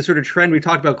largely been the sort of trend. We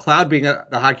talked about cloud being the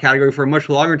hot category for a much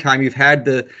longer time. You've had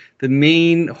the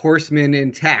main horsemen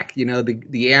in tech,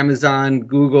 the Amazon,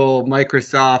 Google,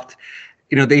 Microsoft,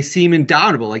 they seem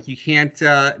indomitable. Like you can't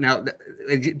now.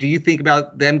 Do you think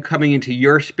about them coming into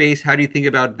your space? How do you think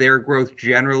about their growth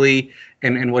generally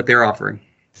and what they're offering?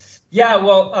 Yeah,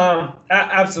 well,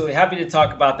 absolutely. Happy to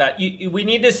talk about that. We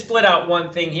need to split out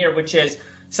one thing here, which is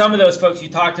some of those folks you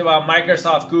talked about,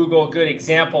 Microsoft, Google, good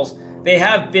examples. They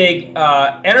have big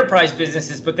enterprise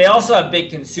businesses, but they also have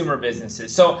big consumer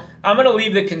businesses. So I'm going to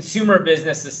leave the consumer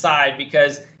business aside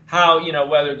because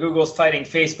whether Google's fighting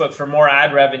Facebook for more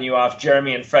ad revenue off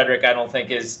Jeremy and Frederick, I don't think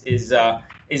is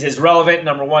as relevant.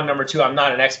 Number one. Number two, I'm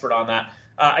not an expert on that.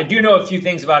 I do know a few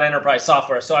things about enterprise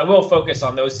software, so I will focus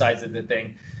on those sides of the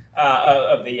thing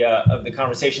of the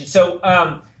conversation. So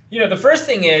the first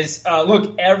thing is,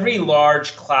 look, every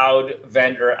large cloud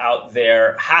vendor out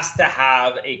there has to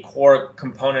have a core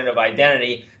component of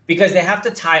identity because they have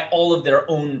to tie all of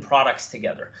their own products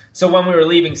together. So when we were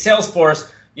leaving Salesforce,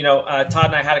 Todd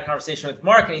and I had a conversation with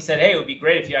Mark, and he said, hey, it would be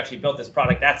great if you actually built this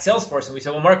product at Salesforce. And we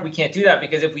said, well, Mark, we can't do that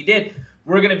because if we did,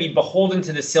 we're going to be beholden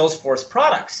to the Salesforce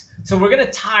products. So we're going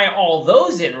to tie all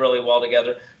those in really well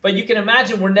together. But you can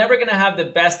imagine we're never going to have the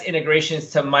best integrations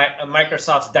to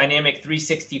Microsoft's Dynamics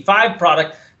 365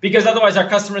 product because otherwise our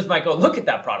customers might go look at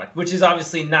that product, which is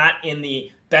obviously not in the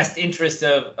best interest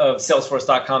of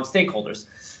Salesforce.com stakeholders.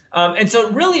 And so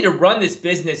really to run this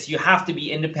business, you have to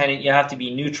be independent, you have to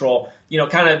be neutral.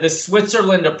 Kind of the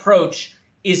Switzerland approach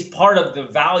is part of the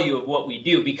value of what we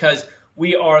do because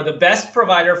we are the best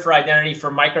provider for identity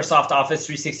for Microsoft Office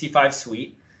 365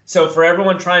 suite. So for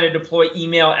everyone trying to deploy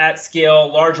email at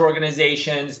scale, large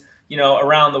organizations,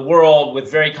 around the world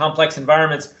with very complex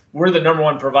environments, we're the number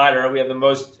one provider. We have the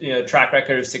most track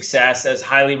record of success, as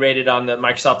highly rated on the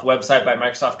Microsoft website by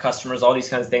Microsoft customers, all these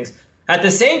kinds of things. At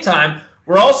the same time,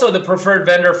 we're also the preferred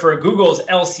vendor for Google's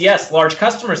LCS, large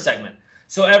customer segment.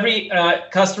 So every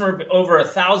customer over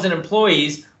 1,000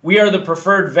 employees, we are the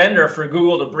preferred vendor for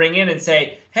Google to bring in and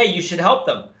say, hey, you should help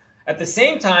them. At the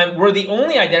same time, we're the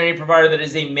only identity provider that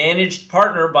is a managed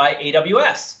partner by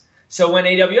AWS. So when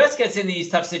AWS gets into these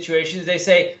tough situations, they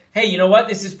say, hey, you know what?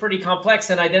 This is pretty complex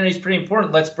and identity is pretty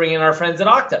important. Let's bring in our friends at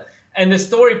Okta. And the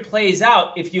story plays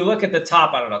out. If you look at the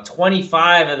top,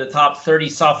 25 of the top 30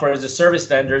 software as a service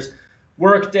vendors,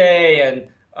 Workday and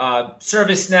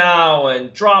ServiceNow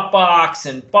and Dropbox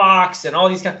and Box and all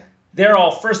these kinds, they're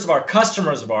all, first of all,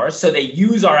 customers of ours. So they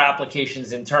use our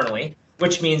applications internally,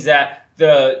 which means that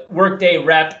the Workday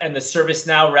rep and the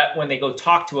ServiceNow rep, when they go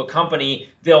talk to a company,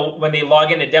 when they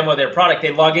log in to demo their product,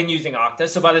 they log in using Okta.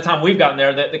 So by the time we've gotten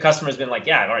there, the customer's been like,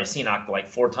 yeah, I've already seen Okta like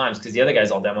 4 times because the other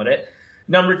guys all demoed it.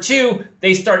 Number two,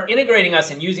 they start integrating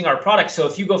us and using our product. So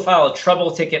if you go file a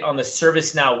trouble ticket on the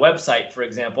ServiceNow website, for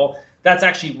example, that's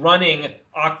actually running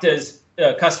Okta's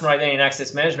customer identity and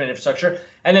access management infrastructure.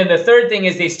 And then the third thing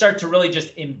is they start to really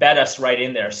just embed us right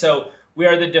in there. So we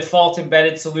are the default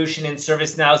embedded solution in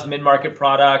ServiceNow's mid-market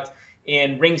product,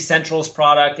 in RingCentral's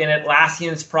product, in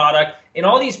Atlassian's product, in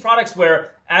all these products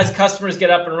where as customers get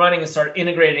up and running and start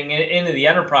integrating it into the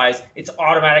enterprise, it's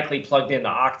automatically plugged into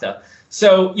Okta.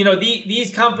 So,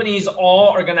 these companies all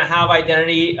are going to have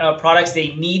identity products.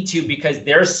 They need to because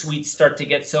their suites start to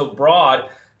get so broad.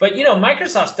 But,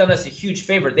 Microsoft's done us a huge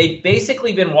favor. They've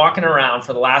basically been walking around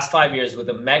for the last 5 years with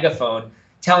a megaphone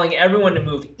telling everyone to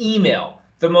move email,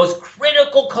 the most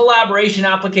critical collaboration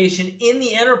application in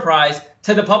the enterprise,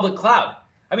 to the public cloud.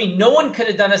 I mean, no one could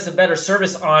have done us a better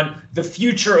service on the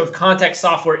future of contact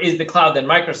software is the cloud than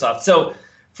Microsoft. So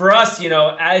for us,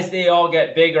 as they all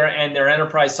get bigger and their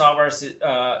enterprise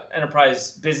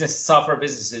business software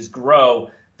businesses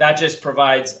grow, that just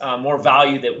provides more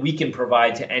value that we can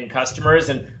provide to end customers,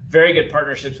 and very good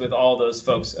partnerships with all those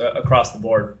folks across the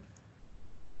board.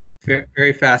 Very,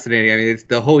 very fascinating. I mean, it's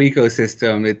the whole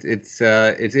ecosystem.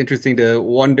 It's interesting to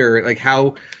wonder like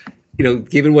how,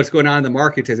 given what's going on in the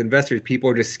markets as investors, people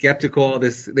are just skeptical.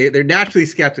 They're naturally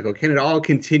skeptical. Can it all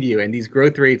continue? And these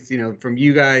growth rates, from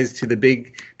you guys to the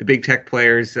big tech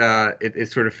players,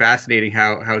 it's sort of fascinating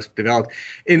how it's developed.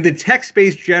 In the tech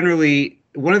space generally,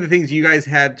 one of the things you guys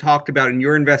had talked about in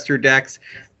your investor decks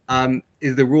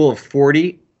is the Rule of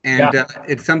 40, and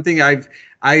it's something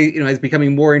as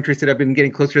becoming more interested. I've been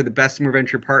getting closer to the Bessemer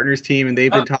Venture Partners team, and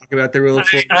they've been talking about the Rule of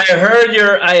 40.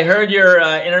 I heard your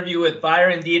interview with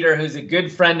Byron Dieter, who's a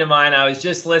good friend of mine. I was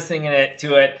just listening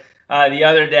to it the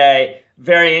other day.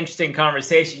 Very interesting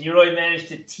conversation. You really managed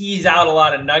to tease out a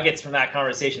lot of nuggets from that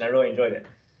conversation. I really enjoyed it.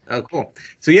 Oh, cool.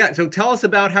 So tell us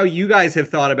about how you guys have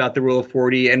thought about the Rule of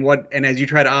 40 and as you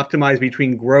try to optimize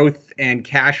between growth and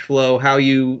cash flow, how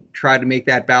you try to make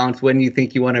that balance when you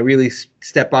think you want to really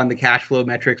step on the cash flow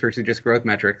metrics versus just growth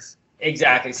metrics.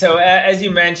 Exactly. So as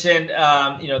you mentioned,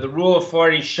 the Rule of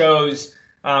 40 shows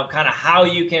kind of how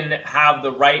you can have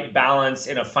the right balance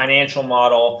in a financial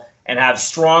model and have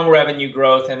strong revenue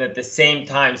growth and at the same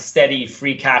time steady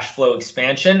free cash flow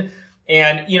expansion.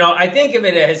 And I think of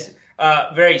it as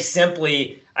very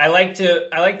simply, I like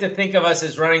to think of us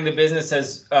as running the business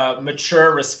as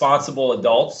mature, responsible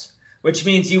adults, which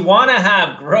means you want to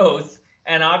have growth.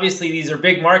 And obviously, these are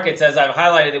big markets, as I've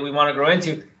highlighted, that we want to grow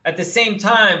into. At the same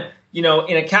time, in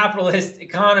a capitalist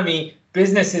economy,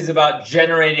 business is about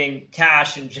generating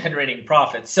cash and generating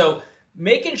profits. So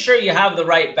making sure you have the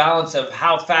right balance of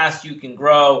how fast you can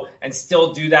grow and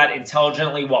still do that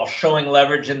intelligently while showing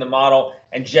leverage in the model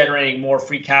and generating more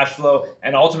free cash flow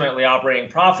and ultimately operating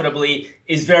profitably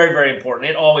is very, very important.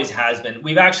 It always has been.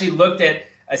 We've actually looked at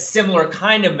a similar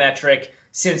kind of metric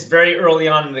since very early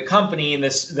on in the company. And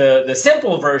the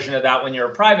simple version of that when you're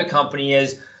a private company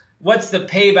is what's the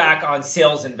payback on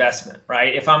sales investment,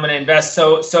 right? If I'm going to invest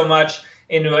so much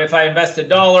into, if I invest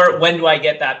 $1, when do I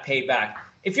get that payback?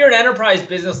 If you're an enterprise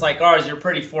business like ours, you're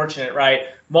pretty fortunate, right?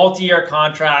 Multi-year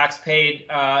contracts, paid,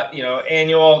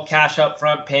 annual cash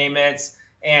upfront payments,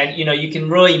 and you can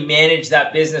really manage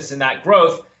that business and that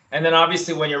growth. And then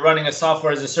obviously, when you're running a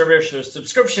software as a service or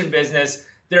subscription business,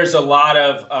 there's a lot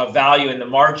of value in the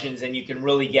margins, and you can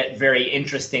really get very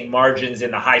interesting margins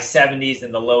in the high 70s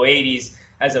and the low 80s.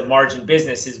 As a margin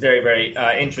business is very, very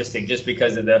interesting just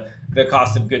because of the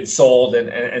cost of goods sold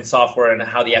and software and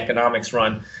how the economics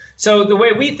run. So the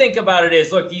way we think about it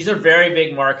is, look, these are very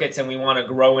big markets and we want to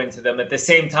grow into them. At the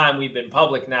same time, we've been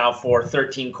public now for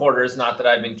 13 quarters. Not that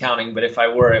I've been counting, but if I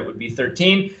were, it would be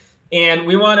 13. And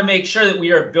we want to make sure that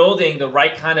we are building the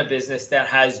right kind of business that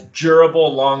has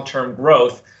durable long-term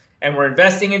growth. And we're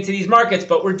investing into these markets,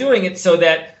 but we're doing it so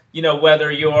that,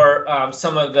 whether you're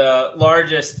some of the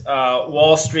largest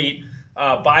Wall Street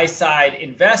buy-side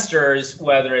investors,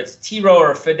 whether it's T. Rowe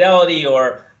or Fidelity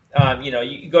or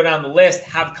you go down the list,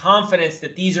 have confidence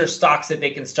that these are stocks that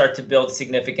they can start to build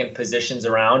significant positions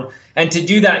around. And to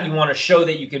do that, you want to show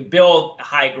that you can build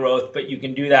high growth, but you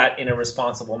can do that in a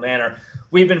responsible manner.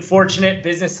 We've been fortunate.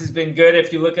 Business has been good.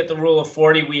 If you look at the Rule of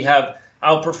 40, we have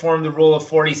outperformed the Rule of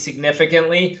 40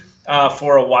 significantly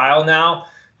for a while now.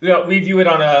 We view it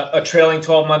on a trailing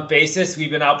 12-month basis.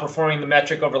 We've been outperforming the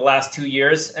metric over the last 2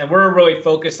 years, and we're really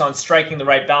focused on striking the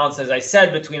right balance, as I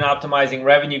said, between optimizing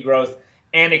revenue growth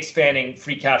and expanding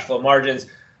free cash flow margins.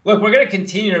 Look, we're going to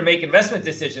continue to make investment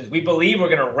decisions. We believe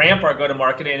we're going to ramp our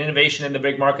go-to-market and innovation in the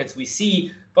big markets we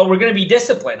see, but we're going to be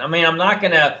disciplined. I mean, I'm not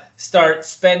going to start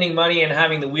spending money and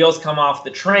having the wheels come off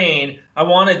the train. I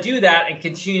want to do that and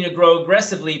continue to grow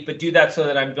aggressively, but do that so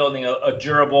that I'm building a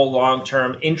durable,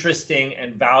 long-term, interesting,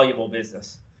 and valuable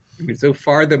business. I mean, so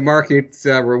far, the market's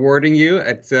rewarding you.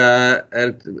 It's,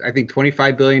 I think,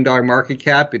 $25 billion market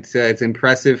cap. It's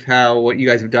impressive what you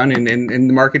guys have done, and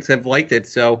the markets have liked it.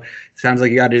 So it sounds like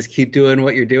you got to just keep doing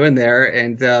what you're doing there.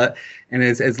 And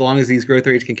as long as these growth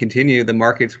rates can continue, the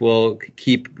markets will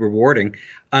keep rewarding.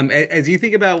 As you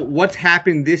think about what's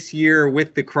happened this year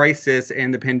with the crisis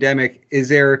and the pandemic, is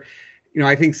there,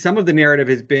 I think some of the narrative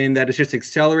has been that it's just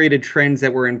accelerated trends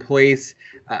that were in place.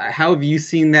 How have you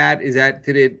seen that?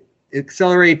 Did it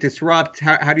accelerate, disrupt?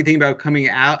 How do you think about coming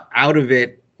out of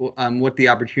it? What the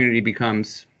opportunity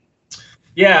becomes?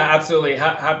 Yeah, absolutely.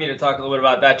 Happy to talk a little bit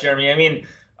about that, Jeremy. I mean,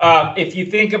 if you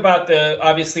think about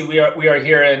obviously we are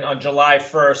here on July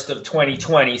 1st of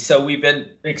 2020. So we've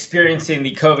been experiencing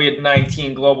the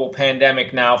COVID-19 global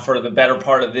pandemic now for the better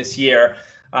part of this year.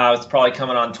 It's probably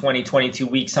coming on 20, 22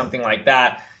 weeks, something like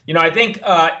that. I think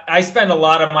I spend a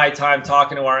lot of my time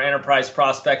talking to our enterprise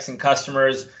prospects and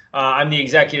customers. I'm the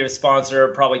executive sponsor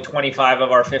of probably 25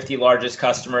 of our 50 largest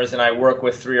customers, and I work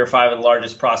with 3 or 5 of the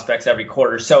largest prospects every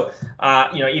quarter. So,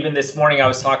 even this morning I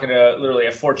was talking to literally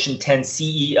a Fortune 10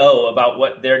 CEO about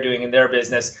what they're doing in their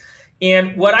business.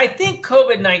 And what I think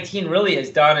COVID-19 really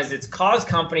has done is it's caused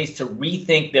companies to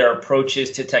rethink their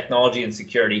approaches to technology and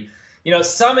security.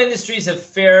 Some industries have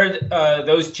fared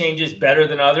those changes better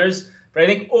than others. But I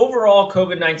think overall,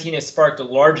 COVID-19 has sparked a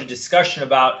larger discussion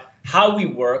about how we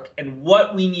work and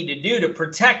what we need to do to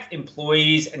protect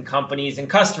employees and companies and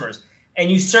customers.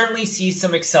 And you certainly see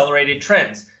some accelerated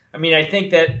trends. I think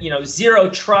that, zero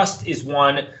trust is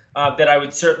one that I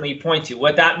would certainly point to.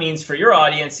 What that means for your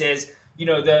audience is,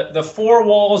 the 4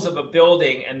 walls of a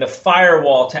building and the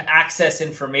firewall to access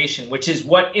information, which is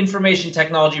what information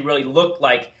technology really looked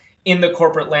like in the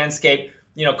corporate landscape,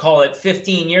 call it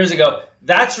 15 years ago.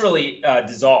 That's really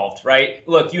dissolved, right?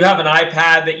 Look, you have an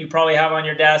iPad that you probably have on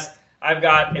your desk. I've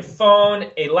got a phone,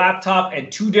 a laptop,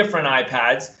 and 2 different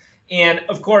iPads. And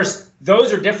of course,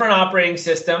 those are different operating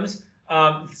systems.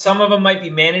 Some of them might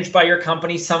be managed by your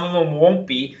company. Some of them won't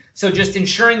be. So just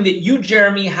ensuring that you,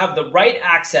 Jeremy, have the right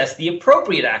access, the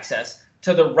appropriate access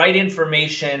to the right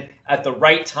information at the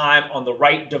right time on the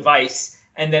right device,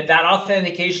 and that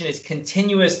authentication is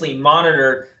continuously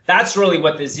monitored. That's really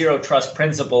what the zero trust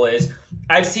principle is.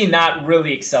 I've seen that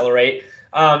really accelerate.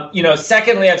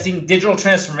 Secondly, I've seen digital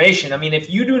transformation. If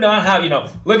you do not have,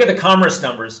 look at the commerce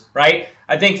numbers, right?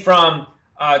 I think from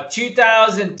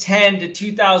 2010 to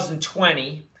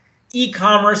 2020,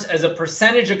 e-commerce as a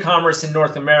percentage of commerce in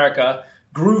North America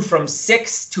grew from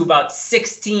 6 to about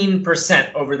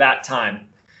 16% over that time.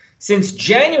 Since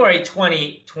January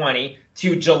 2020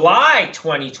 to July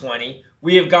 2020,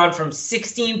 we have gone from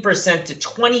 16% to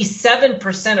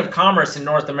 27% of commerce in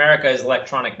North America is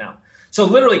electronic now. So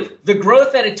literally, the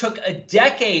growth that it took a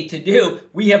decade to do,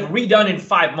 we have redone in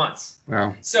 5 months.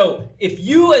 Wow. So if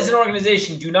you as an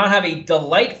organization do not have a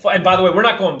delightful, and by the way, we're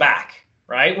not going back,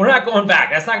 right? We're not going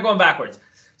back. That's not going backwards.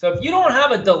 So if you don't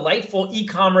have a delightful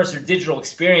e-commerce or digital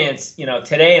experience,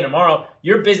 today and tomorrow,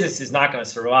 your business is not going to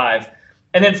survive.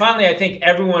 And then finally, I think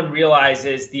everyone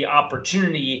realizes the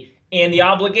opportunity and the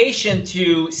obligation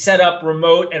to set up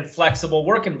remote and flexible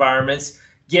work environments,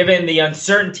 given the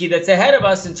uncertainty that's ahead of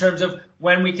us in terms of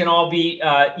when we can all be,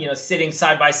 sitting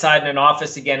side by side in an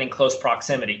office again in close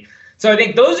proximity. So I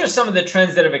think those are some of the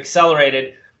trends that have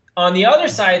accelerated. On the other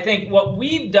side, I think what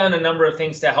we've done a number of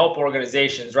things to help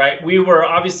organizations, right? We were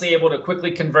obviously able to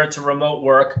quickly convert to remote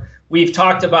work. We've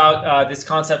talked about this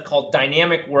concept called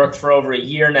dynamic work for over a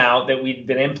year now that we've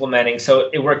been implementing. So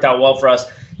it worked out well for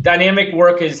us. Dynamic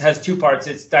work has 2 parts.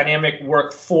 It's dynamic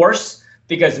workforce,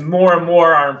 because more and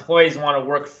more our employees want to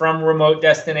work from remote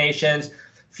destinations.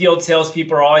 Field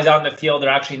salespeople are always out in the field. They're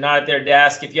actually not at their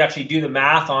desk. If you actually do the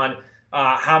math on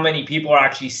how many people are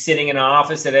actually sitting in an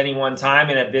office at any one time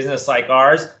in a business like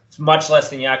ours, it's much less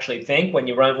than you actually think when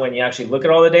you actually look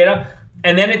at all the data.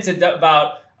 And then it's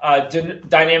about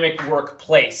dynamic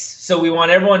workplace. So we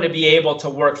want everyone to be able to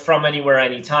work from anywhere,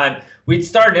 anytime. We'd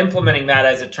started implementing that,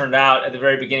 as it turned out, at the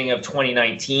very beginning of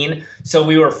 2019. So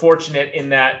we were fortunate in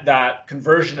that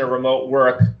conversion to remote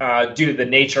work, due to the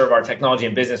nature of our technology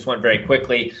and business, went very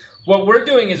quickly. What we're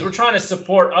doing is we're trying to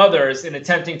support others in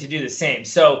attempting to do the same.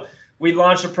 So we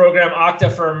launched a program,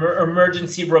 Okta for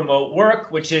Emergency Remote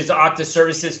Work, which is Okta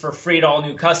services for free to all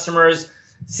new customers.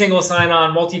 Single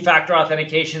sign-on, multi-factor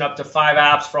authentication, up to 5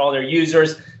 apps for all their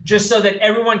users, just so that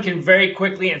everyone can very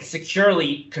quickly and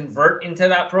securely convert into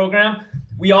that program.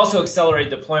 We also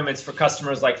accelerate deployments for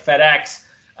customers like FedEx.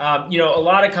 A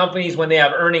lot of companies, when they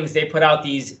have earnings, they put out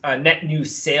these net new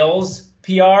sales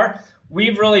PR.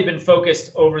 We've really been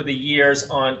focused over the years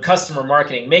on customer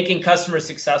marketing, making customers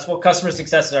successful. Customer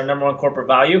success is our number 1 corporate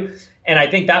value. And I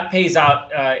think that pays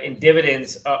out in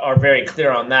dividends, are very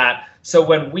clear on that. So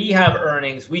when we have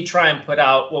earnings, we try and put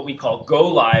out what we call go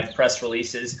live press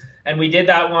releases. And we did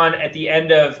that one at the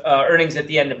end of earnings at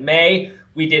the end of May.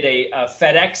 We did a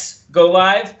FedEx go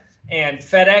live, and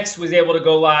FedEx was able to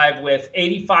go live with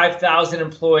 85,000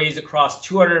 employees across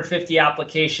 250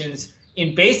 applications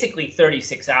in basically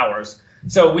 36 hours.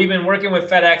 So we've been working with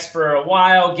FedEx for a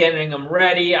while, getting them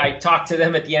ready. I talked to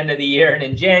them at the end of the year and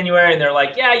in January, and they're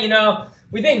like, yeah,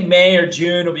 we think May or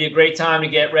June will be a great time to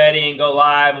get ready and go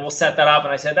live, and we'll set that up.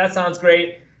 And I said, that sounds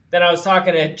great. Then I was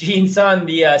talking to Gene Sun,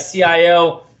 the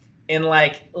CIO, in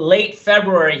late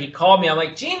February. He called me. I'm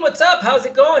like, Gene, what's up? How's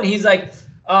it going? He's like,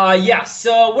 yeah,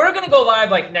 so we're going to go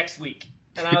live next week.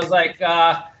 And I was like,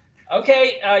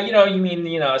 okay, you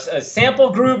mean, a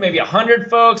sample group, maybe 100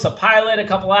 folks, a pilot, a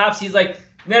couple apps. He's like,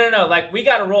 no, like we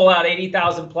got to roll out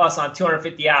 80,000 plus on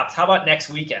 250 apps. How about next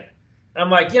weekend? And I'm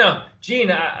like,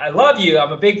 Gene, I love you.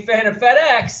 I'm a big fan of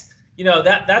FedEx.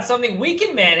 That's something we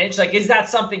can manage. Like, is that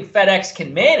something FedEx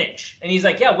can manage? And he's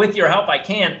like, yeah, with your help, I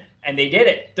can. And they did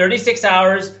it. 36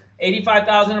 hours,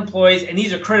 85,000 employees. And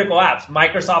these are critical apps.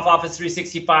 Microsoft Office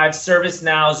 365,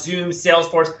 ServiceNow, Zoom,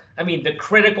 Salesforce. I mean, the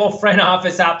critical front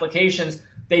office applications,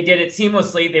 they did it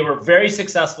seamlessly. They were very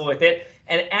successful with it.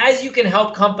 And as you can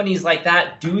help companies like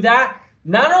that do that,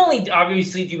 not only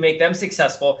obviously do you make them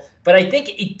successful, but I think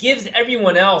it gives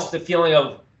everyone else the feeling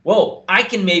of, whoa, I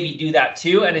can maybe do that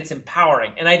too. And it's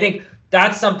empowering. And I think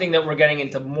that's something that we're getting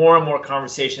into more and more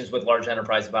conversations with large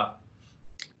enterprise about.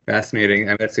 Fascinating.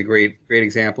 And that's a great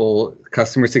example,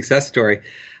 customer success story.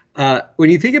 When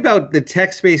you think about the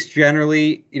tech space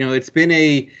generally, it's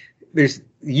been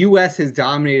U.S. has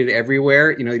dominated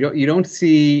everywhere. You don't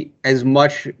see as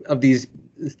much of these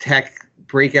tech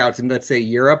breakouts in, let's say,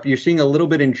 Europe. You're seeing a little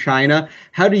bit in China.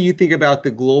 How do you think about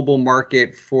the global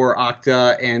market for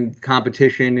Okta and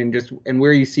competition and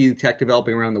where you see tech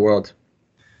developing around the world?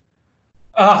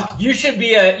 You should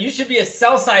be a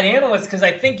sell side analyst, because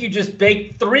I think you just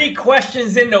baked 3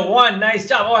 questions into one. Nice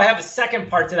job. Oh, I have a second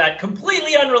part to that,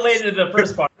 completely unrelated to the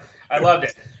first part. I loved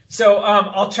it. So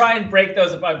I'll try and break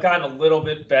those up. I've gotten a little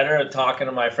bit better at talking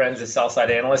to my friends as sell-side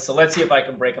analysts. So let's see if I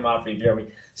can break them out for you, Jeremy.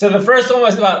 So the first one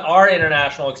was about our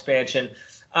international expansion.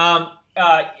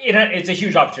 It's a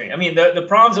huge opportunity. I mean, the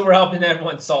problems that we're helping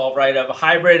everyone solve, right, of a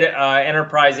hybrid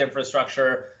enterprise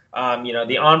infrastructure,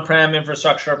 the on-prem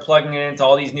infrastructure, plugging it into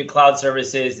all these new cloud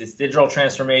services, this digital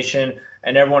transformation,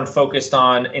 and everyone focused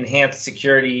on enhanced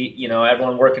security,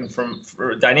 everyone working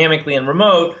for dynamically and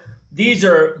remote. These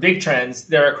are big trends.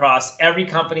 They're across every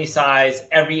company size,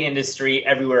 every industry,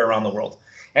 everywhere around the world.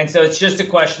 And so it's just a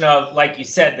question of, like you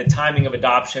said, the timing of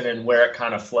adoption and where it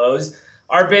kind of flows.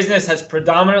 Our business has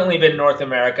predominantly been North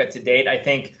America to date. I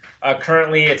think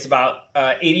currently it's about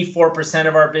 84%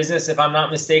 of our business, if I'm not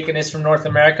mistaken, is from North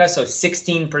America. So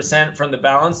 16% from the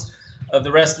balance of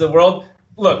the rest of the world.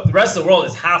 Look, the rest of the world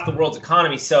is half the world's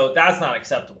economy, so that's not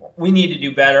acceptable. We need to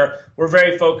do better. We're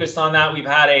very focused on that. We've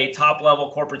had a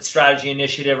top-level corporate strategy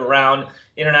initiative around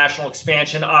international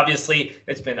expansion. Obviously,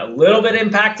 it's been a little bit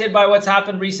impacted by what's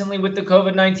happened recently with the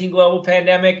COVID-19 global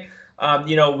pandemic.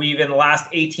 We've in the last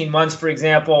 18 months, for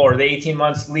example, or the 18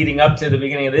 months leading up to the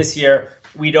beginning of this year,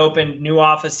 we'd opened new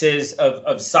offices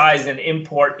of size and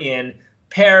import in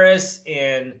Paris,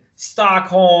 in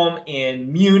Stockholm,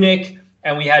 in Munich.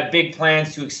 And we had big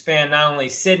plans to expand not only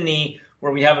Sydney,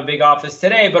 where we have a big office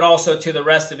today, but also to the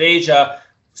rest of Asia.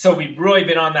 So we've really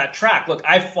been on that track. Look,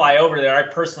 I fly over there. I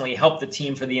personally help the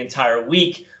team for the entire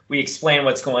week. We explain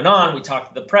what's going on. We talk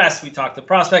to the press. We talk to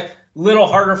prospect. Little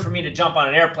harder for me to jump on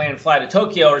an airplane and fly to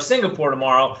Tokyo or Singapore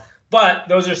tomorrow. But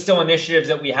those are still initiatives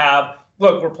that we have.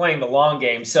 Look, we're playing the long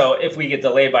game. So if we get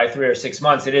delayed by 3 or 6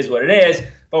 months, it is what it is.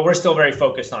 But we're still very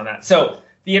focused on that. So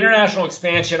the international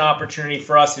expansion opportunity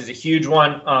for us is a huge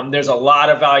one. There's a lot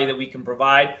of value that we can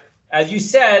provide. As you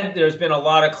said, there's been a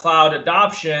lot of cloud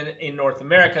adoption in North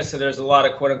America, so there's a lot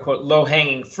of quote-unquote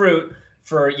low-hanging fruit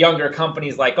for younger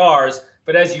companies like ours.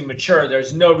 But as you mature,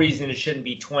 there's no reason it shouldn't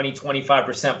be 20,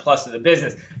 25% plus of the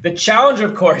business. The challenge,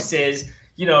 of course, is,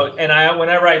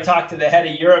 whenever I talk to the head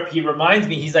of Europe, he reminds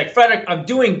me, he's like, Frederick, I'm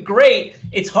doing great.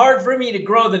 It's hard for me to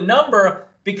grow the number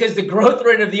because the growth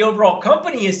rate of the overall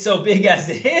company is so big as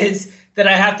it is that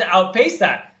I have to outpace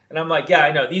that. And I'm like, yeah,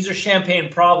 I know. These are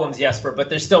champagne problems, Jesper, but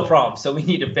they're still problems, so we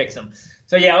need to fix them.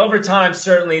 So yeah, over time,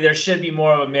 certainly there should be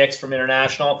more of a mix from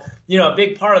international. A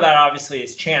big part of that, obviously,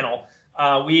 is channel.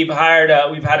 We've had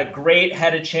a great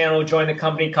head of channel who joined the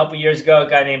company a couple years ago, a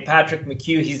guy named Patrick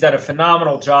McHugh. He's done a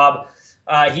phenomenal job.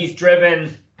 He's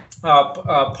driven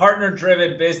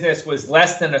partner-driven business was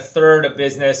less than a third of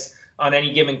business on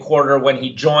any given quarter when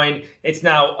he joined. It's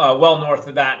now well north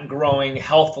of that and growing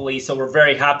healthily, so we're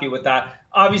very happy with that.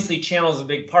 Obviously, channel is a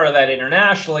big part of that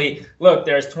internationally. Look,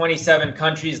 there's 27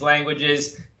 countries,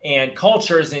 languages, and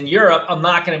cultures in Europe. I'm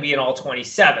not going to be in all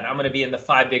 27. I'm going to be in the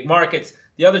 5 big markets.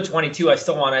 The other 22, I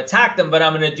still want to attack them, but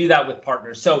I'm going to do that with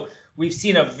partners. So we've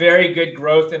seen a very good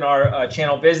growth in our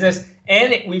channel business,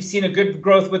 and we've seen a good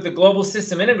growth with the global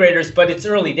system integrators, but it's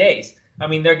early days. I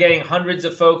mean, they're getting hundreds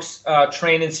of folks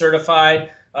trained and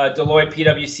certified. Deloitte,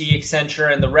 PwC,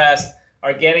 Accenture, and the rest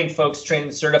are getting folks trained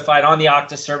and certified on the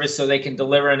Okta service so they can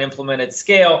deliver and implement at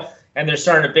scale. And they're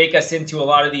starting to bake us into a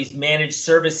lot of these managed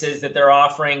services that they're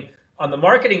offering on the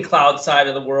marketing cloud side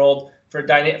of the world for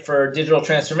digital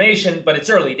transformation. But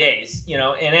it's early days,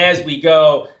 And as we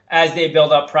go, as they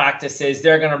build up practices,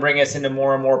 they're going to bring us into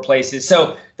more and more places.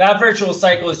 So that virtual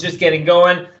cycle is just getting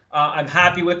going. I'm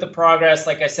happy with the progress.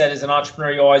 Like I said, as an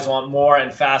entrepreneur, you always want more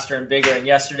and faster and bigger and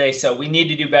yesterday. So we need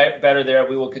to do better there.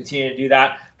 We will continue to do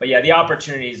that. But yeah, the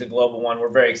opportunity is a global one. We're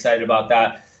very excited about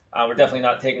that. We're definitely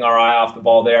not taking our eye off the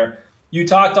ball there. You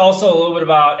talked also a little bit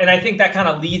about, and I think that kind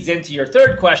of leads into your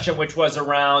third question, which was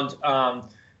around,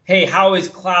 hey, how is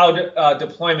cloud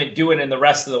deployment doing in the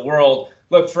rest of the world?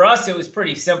 Look, for us, it was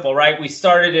pretty simple, right? We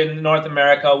started in North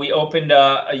America. We opened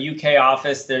a UK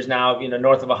office. There's now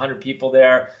north of 100 people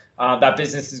there. That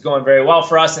business is going very well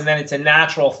for us. And then it's a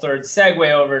natural third segue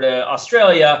over to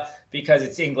Australia because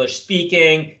it's English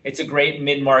speaking. It's a great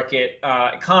mid-market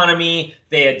economy.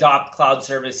 They adopt cloud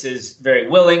services very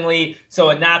willingly. So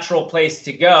a natural place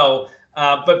to go.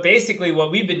 But basically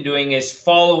what we've been doing is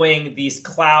following these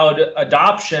cloud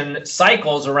adoption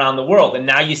cycles around the world. And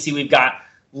now you see we've got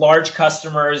large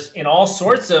customers in all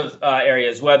sorts of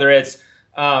areas, whether it's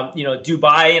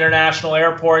Dubai International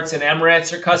Airports and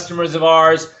Emirates are customers of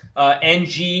ours.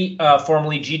 NG,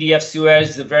 formerly GDF Suez,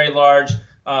 is a very large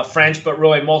French but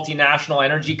really multinational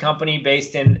energy company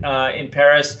based in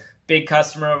Paris, big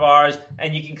customer of ours.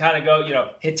 And you can kind of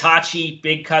go, Hitachi,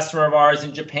 big customer of ours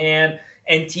in Japan.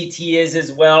 NTT is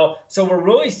as well. So we're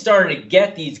really starting to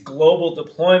get these global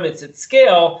deployments at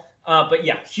scale. But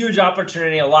yeah, huge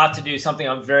opportunity, a lot to do, something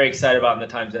I'm very excited about in the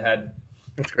times ahead.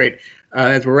 That's great.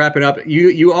 As we're wrapping up,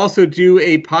 you also do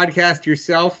a podcast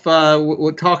yourself.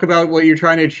 We'll talk about what you're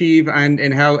trying to achieve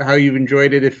and how you've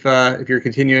enjoyed it if you're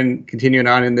continuing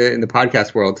on in the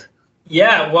podcast world.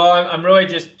 Yeah, well, I'm really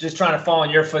just trying to follow in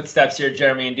your footsteps here,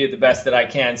 Jeremy, and do the best that I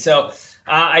can. So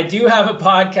I do have a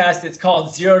podcast. It's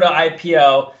called Zero to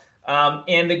IPO.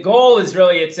 And the goal is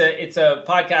really, it's a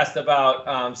podcast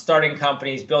about starting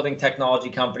companies, building technology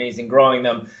companies and growing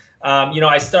them.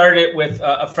 I started it with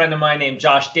a friend of mine named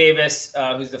Josh Davis,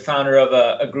 who's the founder of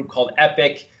a group called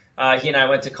Epic. He and I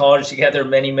went to college together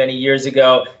many, many years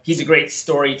ago. He's a great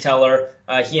storyteller.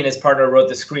 He and his partner wrote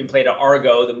the screenplay to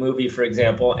Argo, the movie, for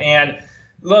example. And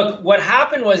look, what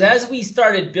happened was as we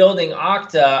started building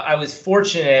Okta, I was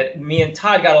fortunate. Me and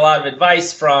Todd got a lot of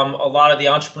advice from a lot of the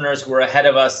entrepreneurs who were ahead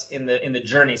of us in the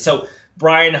journey. So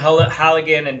Brian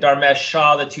Halligan and Dharmesh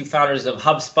Shah, the two founders of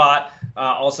HubSpot,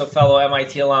 also fellow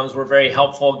MIT alums, were very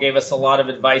helpful, gave us a lot of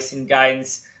advice and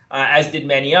guidance, as did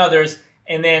many others.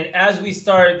 And then as we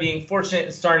started being fortunate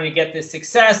and starting to get this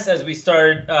success, as we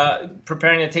started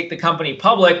preparing to take the company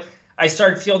public, I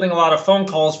started fielding a lot of phone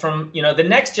calls from the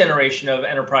next generation of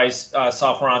enterprise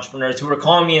software entrepreneurs who were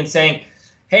calling me and saying,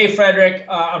 hey, Frederick,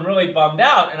 I'm really bummed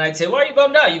out. And I'd say, why are you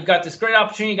bummed out? You've got this great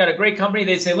opportunity. You got a great company.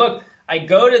 They'd say, look, I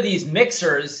go to these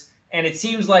mixers and it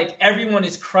seems like everyone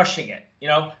is crushing it.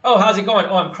 Oh, how's it going?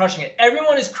 Oh, I'm crushing it.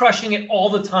 Everyone is crushing it all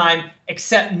the time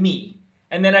except me.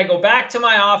 And then I go back to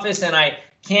my office and I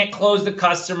can't close the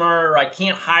customer, or I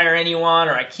can't hire anyone,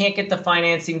 or I can't get the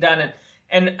financing done.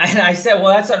 And I said,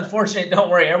 well, that's unfortunate. Don't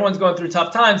worry. Everyone's going through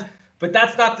tough times, but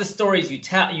that's not the stories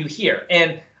you hear.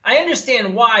 And I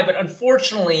understand why, but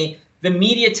unfortunately, the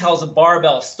media tells a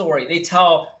barbell story. They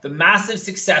tell the massive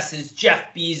successes,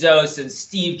 Jeff Bezos and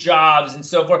Steve Jobs and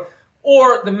so forth,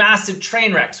 or the massive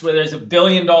train wrecks where there's $1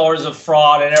 billion of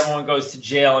fraud and everyone goes to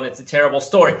jail and it's a terrible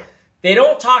story. They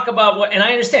don't talk about what, and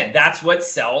I understand that's what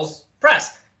sells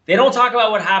press. They don't talk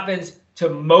about what happens to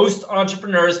most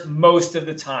entrepreneurs most of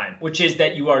the time, which is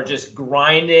that you are just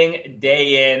grinding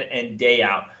day in and day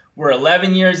out. We're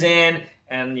 11 years in,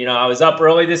 and I was up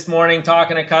early this morning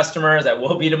talking to customers. I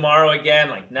will be tomorrow again.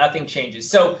 Like nothing changes.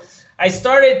 So I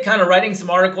started kind of writing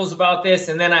some articles about this,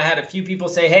 and then I had a few people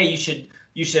say, hey, you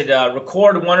should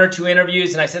record 1 or 2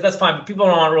 interviews. And I said, that's fine, but people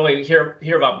don't want to really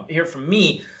hear from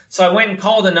me. So I went and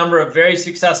called a number of very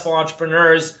successful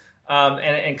entrepreneurs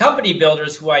and company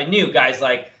builders who I knew, guys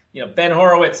like Ben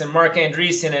Horowitz and Mark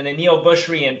Andreessen and Anil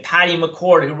Bushri and Patty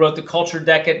McCord, who wrote the culture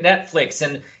deck at Netflix,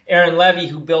 and Aaron Levy,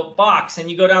 who built Box.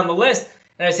 And you go down the list.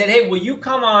 And I said, hey, will you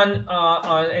come on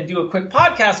and do a quick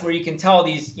podcast where you can tell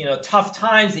these tough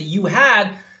times that you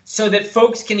had so that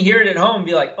folks can hear it at home and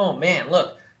be like, oh, man,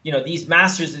 look, these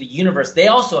masters of the universe, they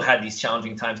also had these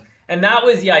challenging times. And that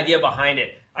was the idea behind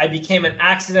it. I became an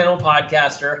accidental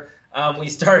podcaster. We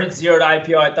started Zero to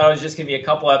IPO. I thought it was just going to be a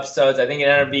couple episodes. I think it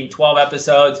ended up being 12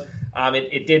 episodes.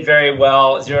 It did very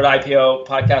well. Zero to IPO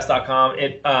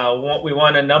podcast.com. We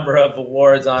won a number of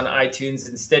awards on iTunes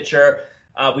and Stitcher.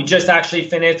 We just actually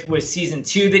finished with season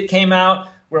 2 that came out,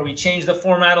 where we changed the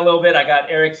format a little bit. I got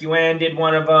Eric Yuan did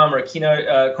one of them, or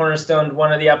Keynote Cornerstone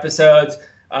one of the episodes.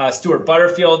 Stuart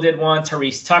Butterfield did one.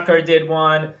 Therese Tucker did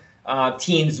one.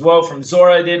 Teen Zwo from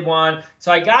Zora did one.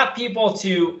 So I got people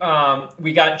to,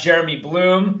 we got Jeremy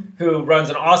Bloom, who runs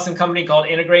an awesome company called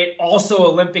Integrate, also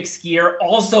Olympic skier,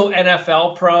 also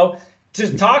NFL pro,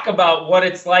 to talk about what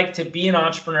it's like to be an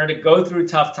entrepreneur, to go through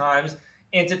tough times,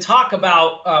 and to talk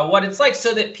about what it's like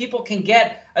so that people can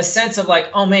get a sense of like,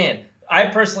 oh man, I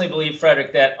personally believe,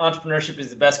 Frederick, that entrepreneurship is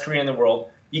the best career in the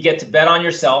world. You get to bet on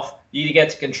yourself. You get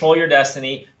to control your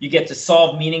destiny. You get to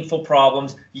solve meaningful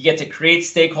problems. You get to create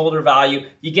stakeholder value.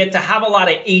 You get to have a lot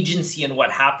of agency in what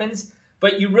happens.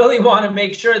 But you really want to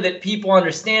make sure that people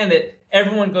understand that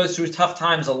everyone goes through tough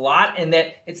times a lot, and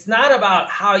that it's not about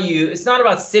it's not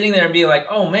about sitting there and being like,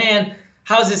 oh man,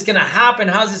 how's this going to happen?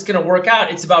 How's this going to work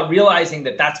out? It's about realizing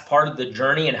that that's part of the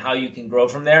journey and how you can grow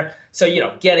from there. So,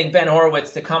 getting Ben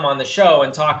Horowitz to come on the show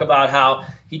and talk about how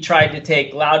he tried to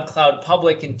take LoudCloud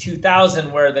public in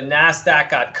 2000, where the NASDAQ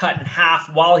got cut in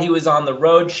half while he was on the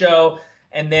road show.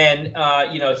 And then,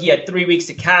 he had 3 weeks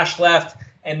of cash left.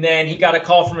 And then he got a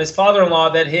call from his father-in-law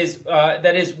that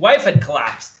his wife had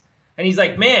collapsed. And he's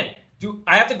like, man,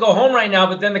 I have to go home right now,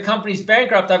 but then the company's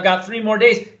bankrupt. I've got 3 more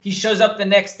days. He shows up the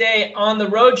next day on the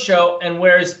road show and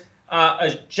wears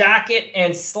a jacket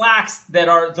and slacks that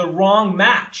are the wrong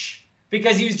match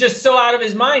because he was just so out of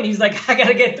his mind. He's like, I got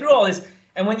to get through all this.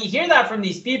 And when you hear that from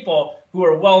these people who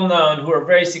are well-known, who are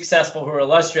very successful, who are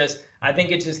illustrious, I think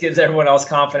it just gives everyone else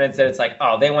confidence that it's like,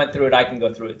 oh, they went through it. I can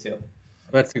go through it too.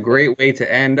 That's a great way to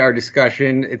end our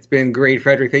discussion. It's been great,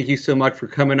 Frederick. Thank you so much for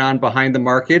coming on Behind the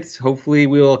Markets. Hopefully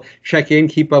we'll check in,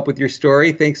 keep up with your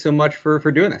story. Thanks so much for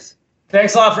doing this.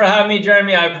 Thanks a lot for having me,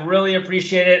 Jeremy. I really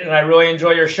appreciate it, and I really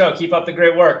enjoy your show. Keep up the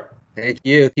great work. Thank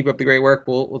you. Keep up the great work.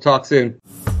 We'll talk soon.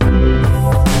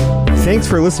 Thanks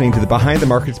for listening to the Behind the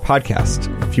Markets podcast.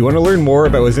 If you want to learn more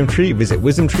about WisdomTree, visit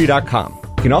wisdomtree.com.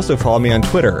 You can also follow me on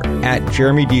Twitter at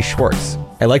Jeremy D. Schwartz.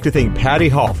 I'd like to thank Patty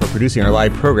Hall for producing our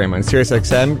live program on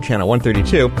SiriusXM Channel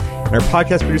 132 and our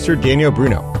podcast producer, Daniel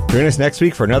Bruno. Join us next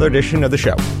week for another edition of the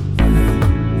show.